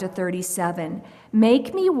 35 to 37.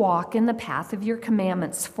 Make me walk in the path of your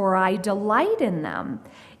commandments, for I delight in them.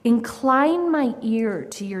 Incline my ear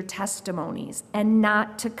to your testimonies and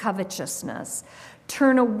not to covetousness.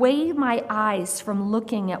 Turn away my eyes from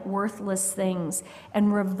looking at worthless things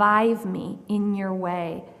and revive me in your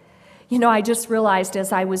way. I just realized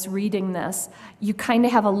as I was reading this, you kind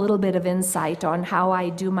of have a little bit of insight on how I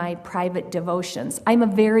do my private devotions. I'm a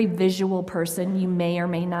very visual person. You may or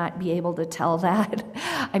may not be able to tell that.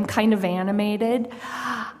 I'm kind of animated.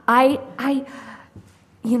 I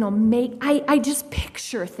just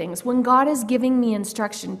picture things. When God is giving me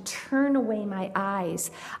instruction, turn away my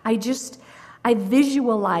eyes. I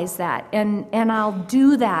visualize that, and I'll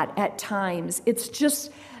do that at times. It's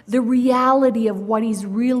just the reality of what He's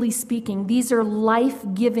really speaking. These are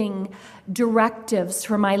life-giving directives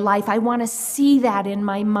for my life. I want to see that in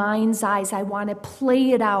my mind's eyes. I want to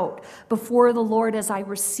play it out before the Lord as I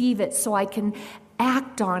receive it so I can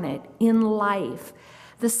act on it in life.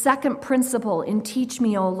 The second principle in Teach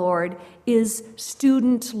Me, O Lord, is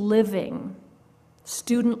student living.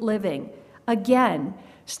 Student living. Again,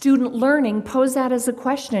 student learning, pose that as a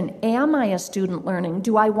question. Am I a student learning?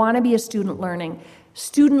 Do I want to be a student learning?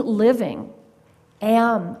 Student living.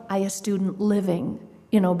 Am I a student living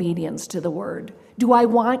in obedience to the Word? Do I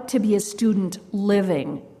want to be a student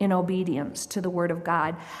living in obedience to the Word of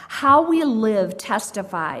God? How we live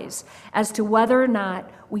testifies as to whether or not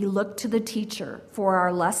we look to the teacher for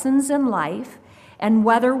our lessons in life and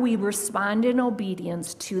whether we respond in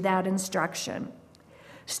obedience to that instruction.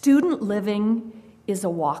 Student living is a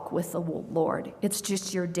walk with the Lord. It's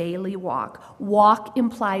just your daily walk. Walk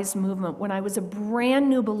implies movement. When I was a brand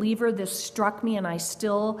new believer, this struck me, and I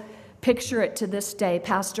still picture it to this day.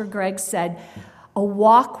 Pastor Greg said, a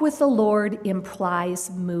walk with the Lord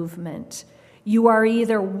implies movement. You are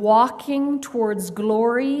either walking towards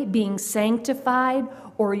glory, being sanctified,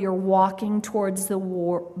 or you're walking towards the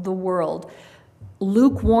world.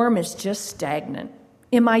 Lukewarm is just stagnant.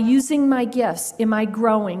 Am I using my gifts? Am I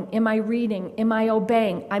growing? Am I reading? Am I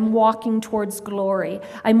obeying? I'm walking towards glory.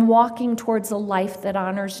 I'm walking towards a life that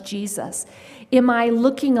honors Jesus. Am I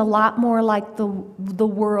looking a lot more like the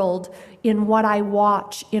world in what I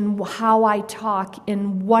watch, in how I talk,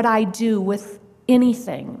 in what I do with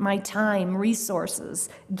anything, my time, resources,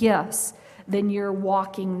 gifts? Then you're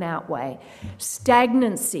walking that way.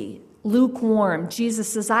 Stagnancy. Lukewarm.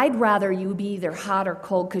 Jesus says, I'd rather you be either hot or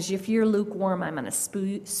cold, because if you're lukewarm, I'm going to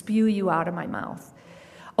spew you out of my mouth.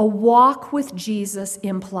 A walk with Jesus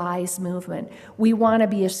implies movement. We want to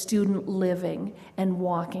be a student living and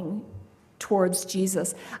walking towards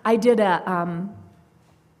Jesus. I did a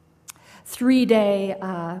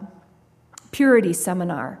 3-day purity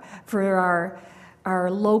seminar for our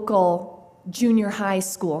local junior high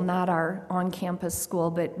school, not our on-campus school,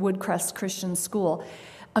 but Woodcrest Christian School,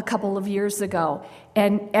 a couple of years ago,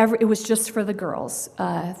 and it was just for the girls,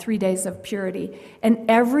 3 days of purity. And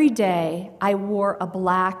every day I wore a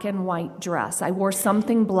black and white dress. I wore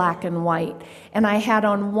something black and white. And I had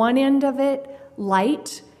on one end of it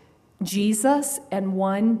light, Jesus, and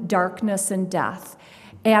one darkness and death.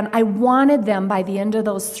 And I wanted them by the end of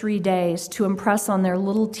those 3 days to impress on their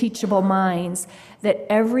little teachable minds that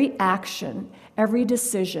every action, every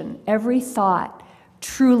decision, every thought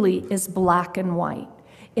truly is black and white.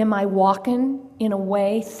 Am I walking in a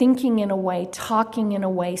way, thinking in a way, talking in a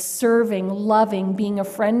way, serving, loving, being a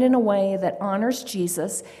friend in a way that honors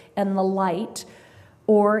Jesus and the light?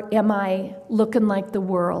 Or am I looking like the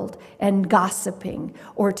world and gossiping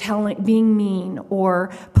or being mean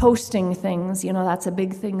or posting things? You know, that's a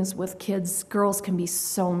big thing with kids. Girls can be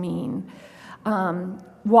so mean.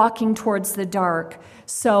 Walking towards the dark.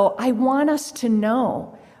 So I want us to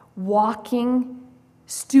know, walking,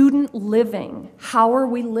 student living, how are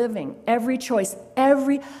we living? Every choice,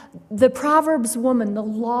 the Proverbs woman, the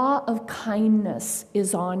law of kindness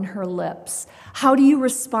is on her lips. How do you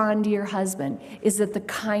respond to your husband? Is it the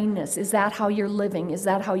kindness? Is that how you're living? Is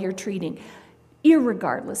that how you're treating?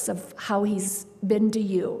 Irregardless of how he's been to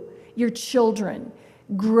you. Your children,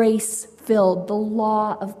 grace-filled, the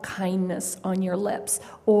law of kindness on your lips.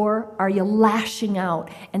 Or are you lashing out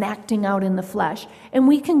and acting out in the flesh? And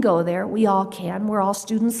we can go there. We all can. We're all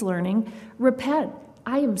students learning. Repent.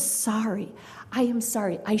 I am sorry. I am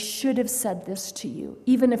sorry. I should have said this to you.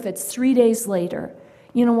 Even if it's 3 days later.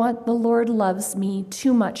 You know what? The Lord loves me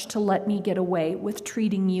too much to let me get away with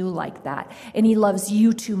treating you like that. And he loves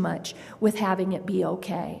you too much with having it be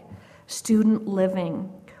okay. Student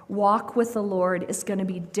living. Walk with the Lord is going to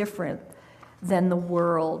be different than the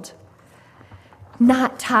world.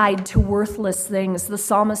 Not tied to worthless things. The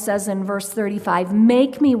psalmist says in verse 35,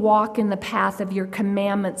 make me walk in the path of your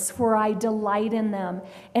commandments, for I delight in them.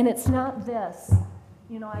 And it's not this,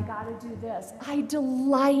 you know, I got to do this. I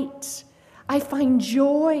delight. I find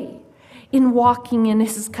joy in walking in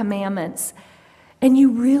his commandments. And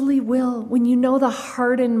you really will, when you know the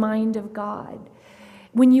heart and mind of God.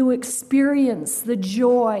 When you experience the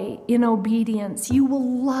joy in obedience, you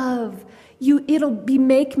will love. It'll be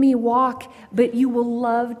make me walk, but you will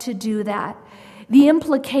love to do that. The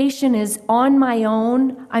implication is on my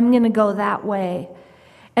own, I'm going to go that way.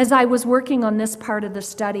 As I was working on this part of the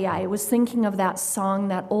study, I was thinking of that song,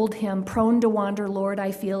 that old hymn, prone to wander, Lord,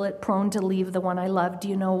 I feel it, prone to leave the one I love. Do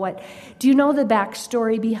you know the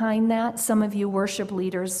backstory behind that? Some of you worship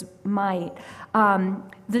leaders might.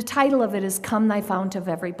 The title of it is Come Thy Fount of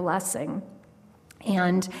Every Blessing.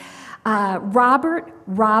 And Robert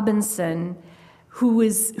Robinson,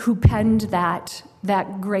 who penned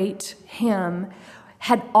that great hymn,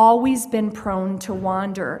 had always been prone to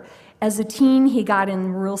wander. As a teen, he got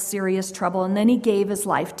in real serious trouble, and then he gave his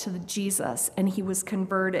life to Jesus, and he was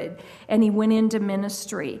converted, and he went into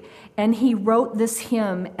ministry. And he wrote this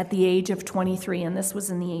hymn at the age of 23, and this was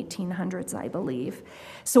in the 1800s, I believe.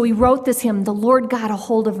 So he wrote this hymn. The Lord got a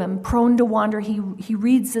hold of him, prone to wander. He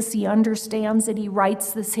reads this, he understands it, he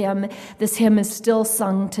writes this hymn. This hymn is still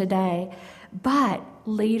sung today. But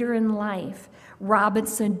later in life,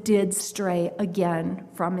 Robinson did stray again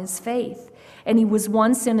from his faith. And he was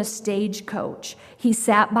once in a stagecoach. He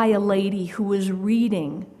sat by a lady who was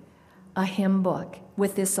reading a hymn book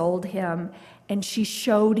with this old hymn, and she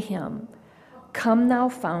showed him, Come Thou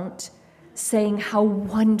Fount, saying how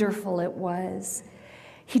wonderful it was.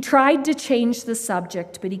 He tried to change the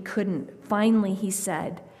subject, but he couldn't. Finally, he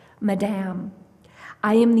said, Madame,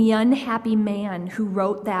 I am the unhappy man who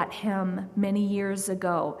wrote that hymn many years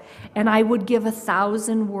ago, and I would give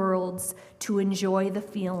 1,000 worlds to enjoy the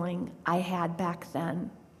feeling I had back then.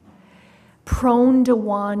 Prone to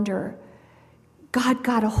wander. God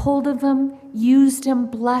got a hold of him, used him,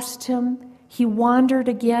 blessed him. He wandered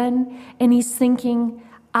again, and he's thinking,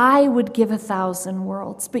 I would give 1,000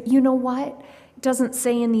 worlds. But you know what? It doesn't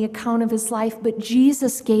say in the account of his life, but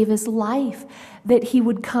Jesus gave his life that he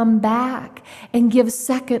would come back and give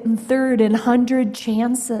second and third and 100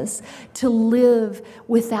 chances to live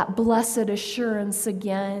with that blessed assurance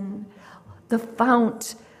again. The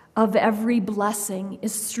fount of every blessing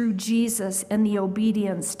is through Jesus and the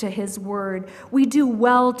obedience to his word. We do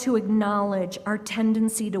well to acknowledge our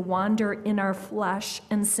tendency to wander in our flesh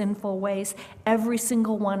and sinful ways. Every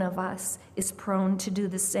single one of us is prone to do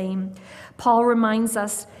the same. Paul reminds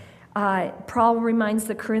the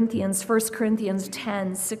Corinthians, 1 Corinthians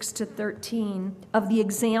 10, 6-13, of the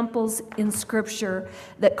examples in Scripture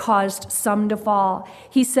that caused some to fall.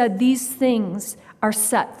 He said, these things are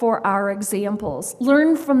set for our examples.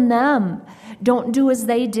 Learn from them. Don't do as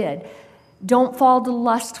they did. Don't fall to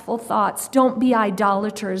lustful thoughts. Don't be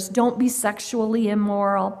idolaters. Don't be sexually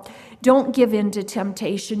immoral. Don't give in to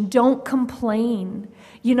temptation. Don't complain.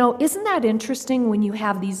 You know, isn't that interesting when you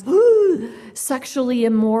have these sexually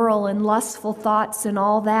immoral and lustful thoughts and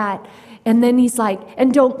all that? And then he's like,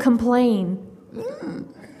 and don't complain.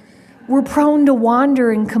 We're prone to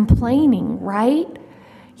wander and complaining, right?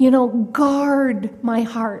 Guard my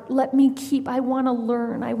heart. I want to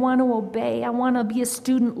learn. I want to obey. I want to be a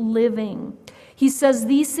student living. He says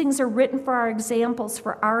these things are written for our examples,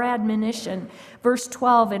 for our admonition. Verse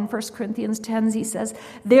 12 in 1 Corinthians 10, he says,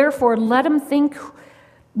 therefore let him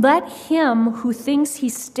who thinks he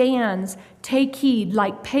stands take heed,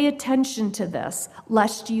 pay attention to this,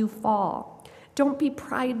 lest you fall. Don't be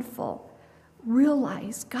prideful.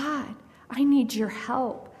 Realize, God, I need your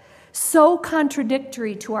help. So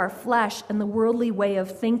contradictory to our flesh and the worldly way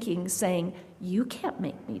of thinking, saying, you can't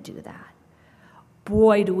make me do that.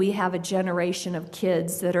 Boy, do we have a generation of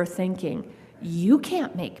kids that are thinking, you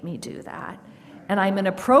can't make me do that. And I'm going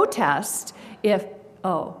to protest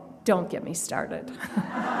don't get me started.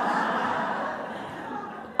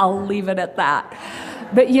 I'll leave it at that.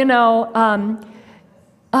 But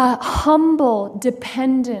a humble,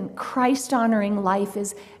 dependent, Christ-honoring life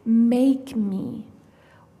is make me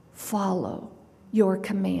follow your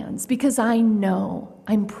commands, because I know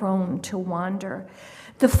I'm prone to wander.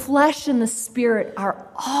 The flesh and the spirit are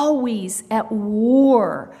always at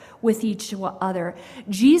war with each other.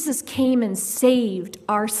 Jesus came and saved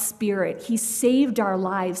our spirit. He saved our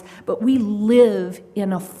lives, but we live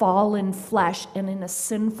in a fallen flesh and in a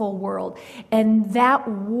sinful world. And that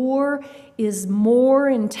war is more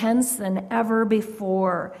intense than ever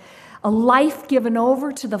before. A life given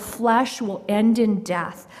over to the flesh will end in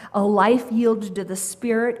death. A life yielded to the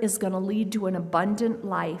Spirit is going to lead to an abundant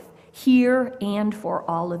life here and for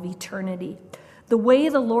all of eternity. The way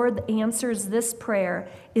the Lord answers this prayer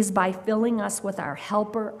is by filling us with our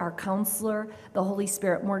helper, our counselor, the Holy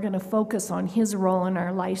Spirit. And we're going to focus on his role in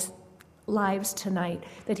our lives tonight,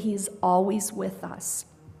 that he is always with us.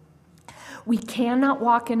 We cannot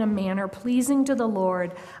walk in a manner pleasing to the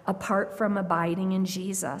Lord apart from abiding in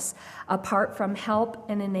Jesus, apart from help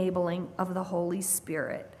and enabling of the Holy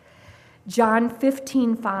Spirit. John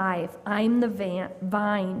 15:5, I'm the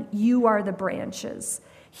vine, you are the branches.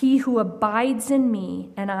 He who abides in me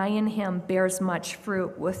and I in him bears much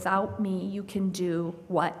fruit. Without me, you can do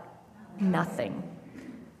what? Nothing.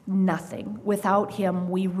 Nothing. Without him,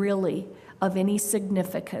 we really, of any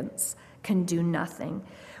significance, can do nothing.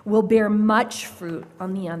 We'll bear much fruit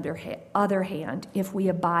on the other hand if we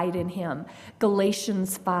abide in him.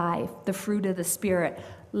 Galatians 5, the fruit of the Spirit,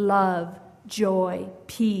 love, joy,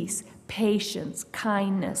 peace, patience,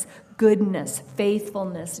 kindness, goodness,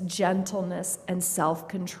 faithfulness, gentleness, and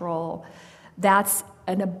self-control. That's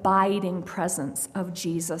an abiding presence of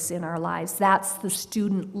Jesus in our lives. That's the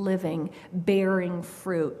student living, bearing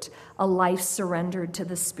fruit, a life surrendered to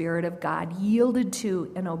the Spirit of God, yielded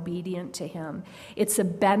to and obedient to him. It's a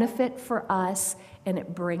benefit for us, and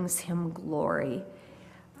it brings him glory.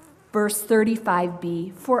 Verse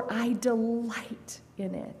 35b, for I delight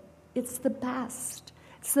in it. It's the best.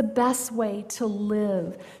 It's the best way to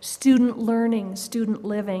live. Student learning, student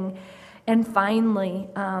living. And finally,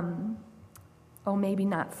 maybe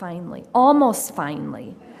not finally, almost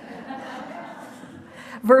finally.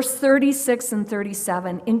 Verse 36 and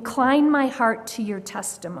 37, incline my heart to your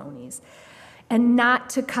testimonies and not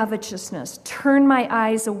to covetousness. Turn my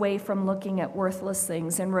eyes away from looking at worthless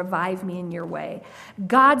things and revive me in your way.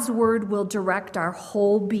 God's word will direct our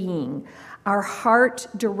whole being, our heart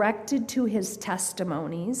directed to his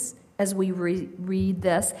testimonies as we read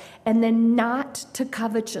this, and then not to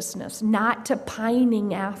covetousness, not to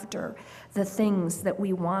pining after the things that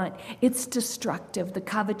we want. It's destructive, the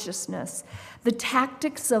covetousness. The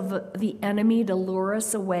tactics of the enemy to lure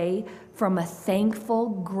us away from a thankful,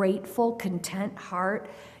 grateful, content heart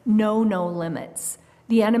know no limits.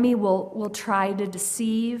 The enemy will try to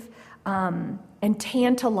deceive and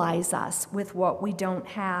tantalize us with what we don't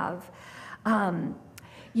have.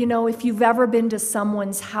 If you've ever been to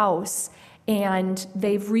someone's house and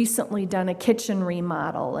they've recently done a kitchen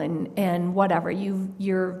remodel and whatever,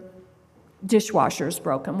 your dishwasher's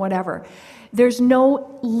broken, whatever, there's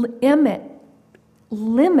no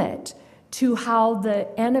limit to how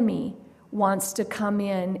the enemy wants to come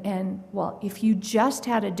in and, well, if you just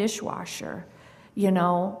had a dishwasher,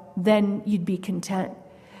 then you'd be content.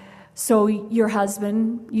 So your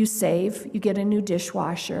husband, you save, you get a new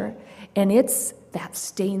dishwasher, and it's that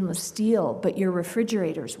stainless steel, but your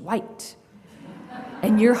refrigerator's white.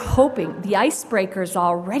 And you're hoping, the icebreaker's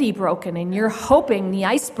already broken, and you're hoping the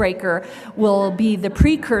icebreaker will be the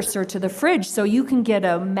precursor to the fridge so you can get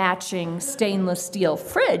a matching stainless steel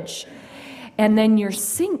fridge. And then your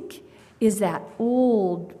sink is that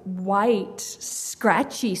old, white,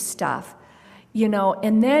 scratchy stuff.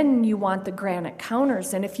 And then you want the granite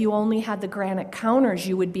counters. And if you only had the granite counters,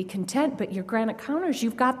 you would be content. But your granite counters,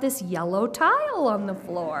 you've got this yellow tile on the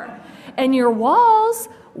floor. And your walls,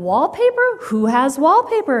 wallpaper, who has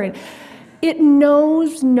wallpaper? And it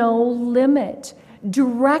knows no limit.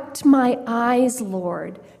 Direct my eyes,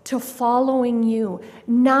 Lord, to following you,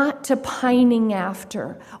 not to pining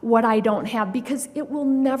after what I don't have, because it will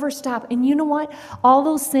never stop. And you know what? All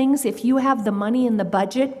those things, if you have the money and the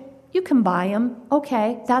budget, you can buy them.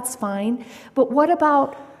 Okay, that's fine. But what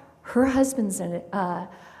about her husband's a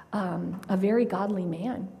very godly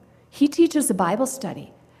man? He teaches a Bible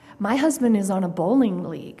study. My husband is on a bowling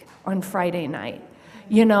league on Friday night.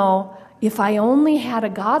 If I only had a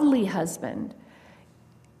godly husband,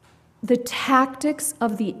 the tactics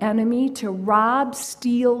of the enemy to rob,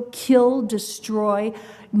 steal, kill, destroy,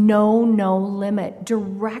 know no limit.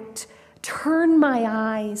 Turn my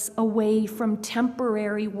eyes away from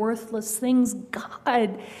temporary, worthless things,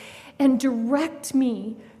 God, and direct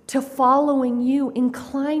me to following you.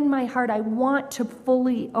 Incline my heart. I want to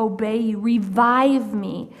fully obey you. Revive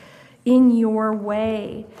me in your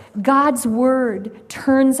way. God's word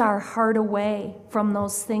turns our heart away from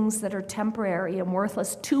those things that are temporary and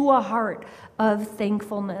worthless to a heart of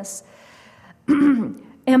thankfulness.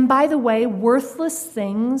 And by the way, worthless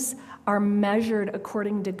things are measured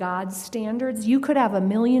according to God's standards. You could have $1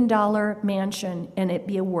 million mansion and it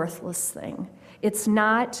be a worthless thing. It's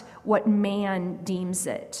not what man deems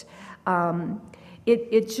it.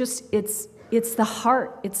 It's the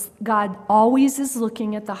heart. God always is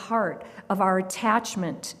looking at the heart of our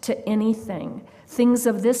attachment to anything, things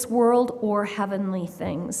of this world or heavenly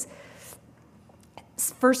things.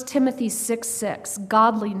 1 Timothy 6:6,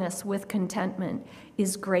 godliness with contentment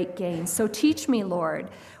is great gain. So teach me, Lord.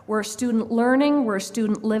 We're a student learning, we're a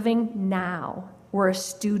student living now. We're a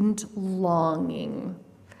student longing.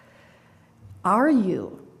 Are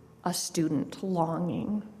you a student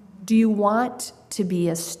longing? Do you want to be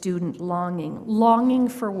a student longing? Longing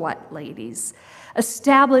for what, ladies?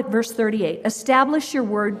 Verse 38, establish your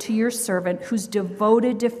word to your servant who's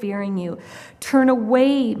devoted to fearing you. Turn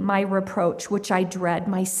away my reproach, which I dread,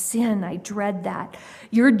 my sin, I dread that.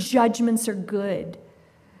 Your judgments are good.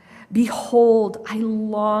 Behold, I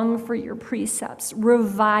long for your precepts.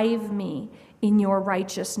 Revive me in your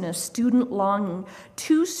righteousness. Student longing.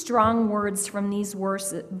 Two strong words from these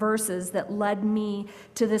verses that led me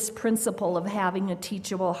to this principle of having a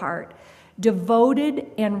teachable heart. Devoted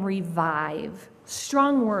and revive.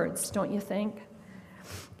 Strong words, don't you think?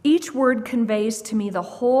 Each word conveys to me the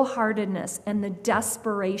wholeheartedness and the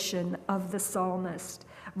desperation of the psalmist.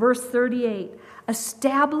 Verse 38,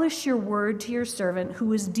 establish your word to your servant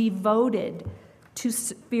who is devoted to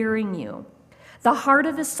fearing you. The heart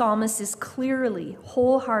of the psalmist is clearly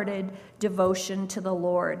wholehearted devotion to the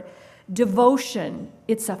Lord. Devotion,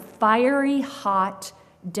 it's a fiery, hot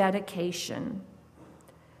dedication.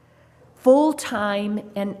 Full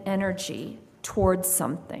time and energy towards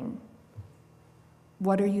something.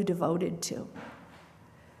 What are you devoted to?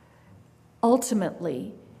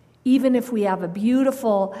 Ultimately, even if we have a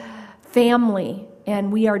beautiful family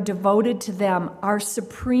and we are devoted to them, our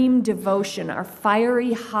supreme devotion, our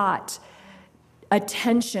fiery, hot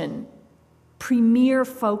attention, premier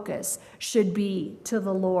focus should be to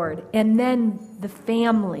the Lord. And then the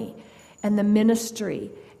family and the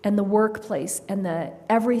ministry and the workplace and the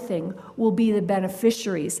everything will be the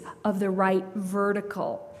beneficiaries of the right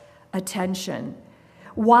vertical attention.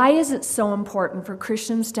 Why is it so important for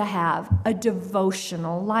Christians to have a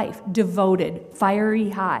devotional life? Devoted, fiery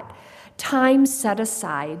hot. Time set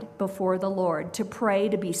aside before the Lord to pray,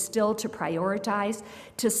 to be still, to prioritize,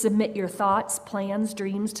 to submit your thoughts, plans,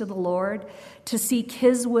 dreams to the Lord, to seek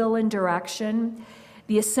His will and direction.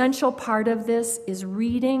 The essential part of this is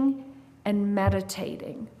reading and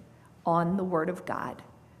meditating on the Word of God.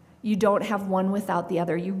 You don't have one without the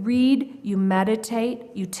other. You read, you meditate,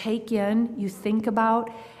 you take in, you think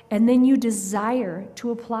about, and then you desire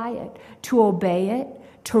to apply it, to obey it,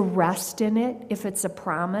 to rest in it if it's a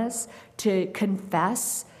promise, to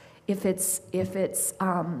confess if it's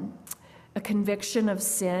a conviction of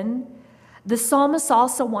sin. The psalmist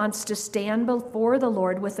also wants to stand before the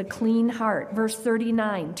Lord with a clean heart. Verse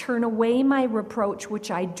 39, turn away my reproach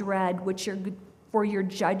which I dread, for your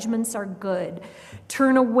judgments are good.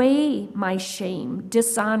 Turn away my shame,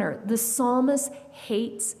 dishonor. The psalmist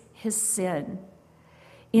hates his sin.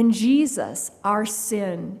 In Jesus, our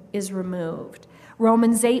sin is removed.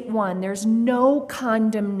 Romans 8:1, there's no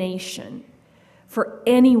condemnation for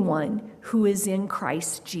anyone who is in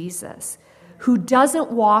Christ Jesus, who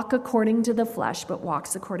doesn't walk according to the flesh, but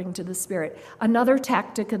walks according to the Spirit. Another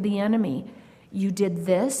tactic of the enemy, you did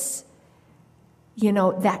this,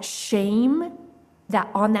 that shame,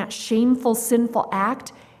 that shameful, sinful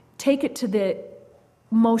act, take it to the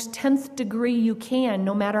most 10th degree you can,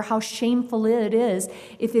 no matter how shameful it is,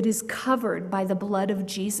 if it is covered by the blood of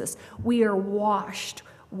Jesus. We are washed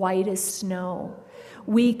white as snow.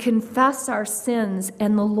 We confess our sins,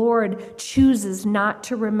 and the Lord chooses not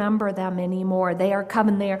to remember them anymore. They are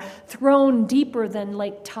coming. They are thrown deeper than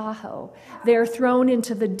Lake Tahoe. They are thrown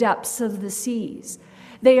into the depths of the seas.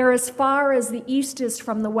 They are as far as the east is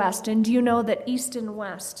from the west. And do you know that east and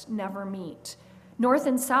west never meet? North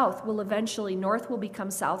and south will eventually, north will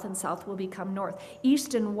become south and south will become north.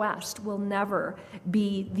 East and west will never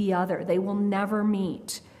be the other. They will never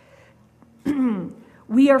meet.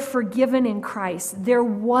 We are forgiven in Christ. There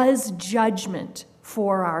was judgment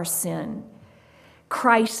for our sin.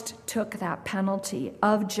 Christ took that penalty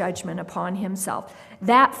of judgment upon himself.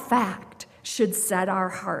 That fact should set our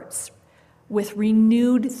hearts with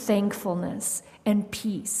renewed thankfulness and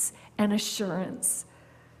peace and assurance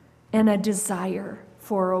and a desire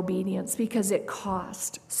for obedience, because it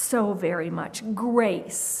cost so very much.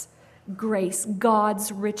 Grace,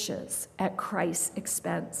 God's riches at Christ's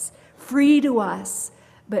expense, free to us,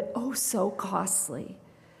 but oh so costly.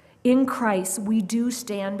 In Christ, we do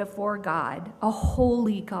stand before God, a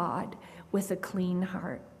holy God with a clean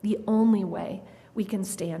heart. The only way we can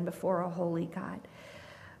stand before a holy God.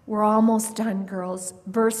 We're almost done, girls.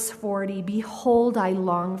 Verse 40, behold, I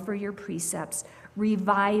long for your precepts.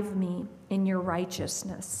 Revive me in your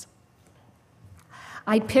righteousness.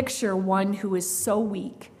 I picture one who is so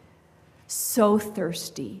weak, so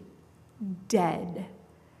thirsty, dead.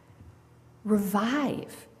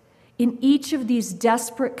 Revive. In each of these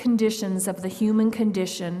desperate conditions of the human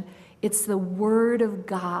condition, it's the Word of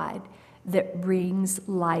God that brings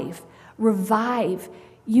life. Revive.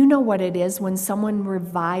 You know what it is when someone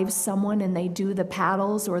revives someone and they do the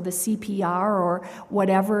paddles or the CPR or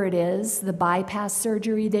whatever it is, the bypass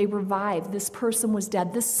surgery, they revive. This person was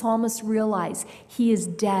dead. This psalmist realized he is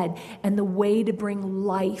dead, and the way to bring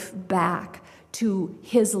life back to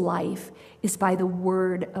his life is by the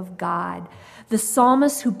Word of God. The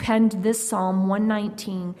psalmist who penned this Psalm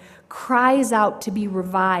 119 cries out to be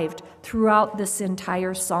revived throughout this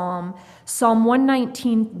entire psalm. Psalm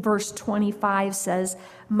 119 verse 25 says,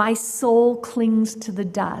 my soul clings to the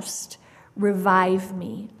dust. Revive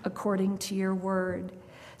me according to your word.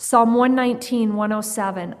 Psalm 119,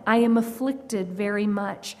 107, I am afflicted very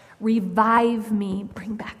much. Revive me.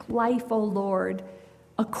 Bring back life, O Lord,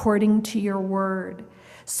 according to your word.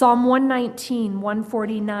 Psalm 119,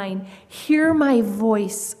 149, hear my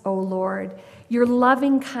voice, O Lord. Your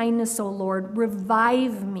loving kindness, O Lord,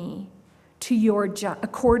 revive me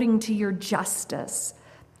according to your justice.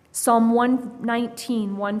 Psalm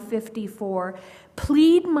 119, 154,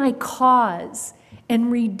 plead my cause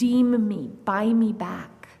and redeem me, buy me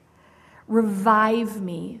back. Revive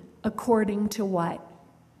me according to what?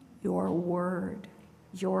 Your word.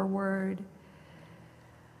 Your word.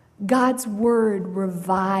 God's word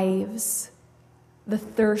revives the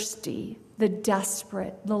thirsty, the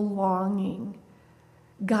desperate, the longing.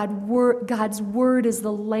 God's word is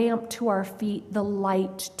the lamp to our feet, the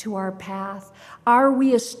light to our path. Are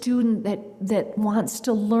we a student that wants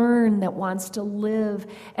to learn, that wants to live,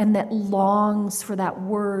 and that longs for that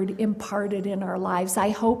word imparted in our lives? I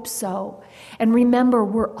hope so. And remember,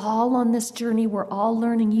 we're all on this journey. We're all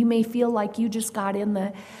learning. You may feel like you just got in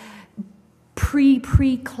the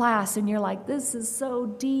pre-class and you're like, this is so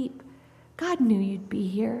deep. God knew you'd be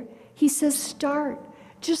here. He says, start.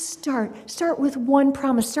 Just start. Start with one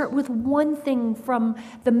promise. Start with one thing from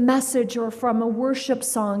the message or from a worship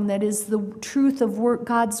song that is the truth of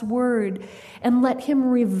God's word, and let him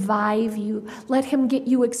revive you. Let him get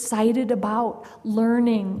you excited about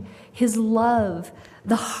learning his love.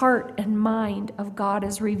 The heart and mind of God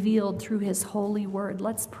is revealed through his holy word.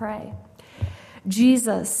 Let's pray.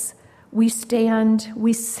 Jesus, we stand,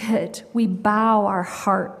 we sit, we bow our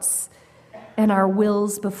hearts and our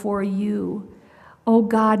wills before you. Oh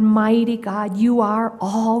God, mighty God, you are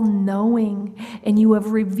all-knowing, and you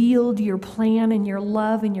have revealed your plan and your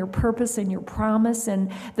love and your purpose and your promise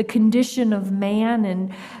and the condition of man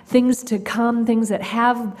and things to come, things that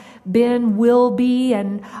have been, will be,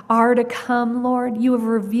 and are to come, Lord. You have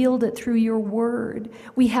revealed it through your word.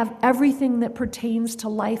 We have everything that pertains to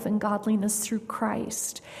life and godliness through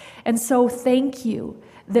Christ. And so thank you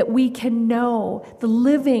that we can know the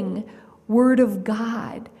living word of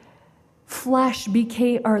God.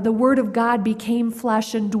 The word of God became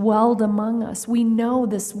flesh and dwelled among us. We know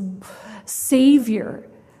this Savior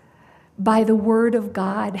by the word of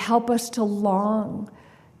God. Help us to long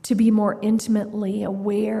to be more intimately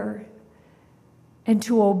aware and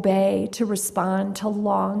to obey, to respond, to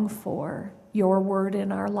long for your word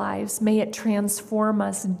in our lives. May it transform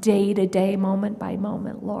us day to day, moment by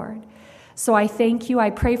moment, Lord. So I thank you. I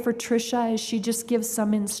pray for Trisha as she just gives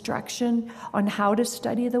some instruction on how to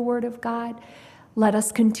study the Word of God. Let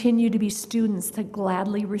us continue to be students that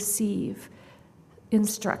gladly receive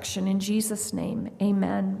instruction. In Jesus' name,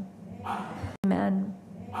 amen. Amen.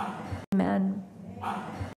 Amen.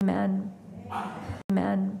 Amen.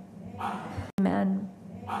 Amen. Amen.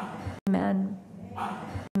 Amen.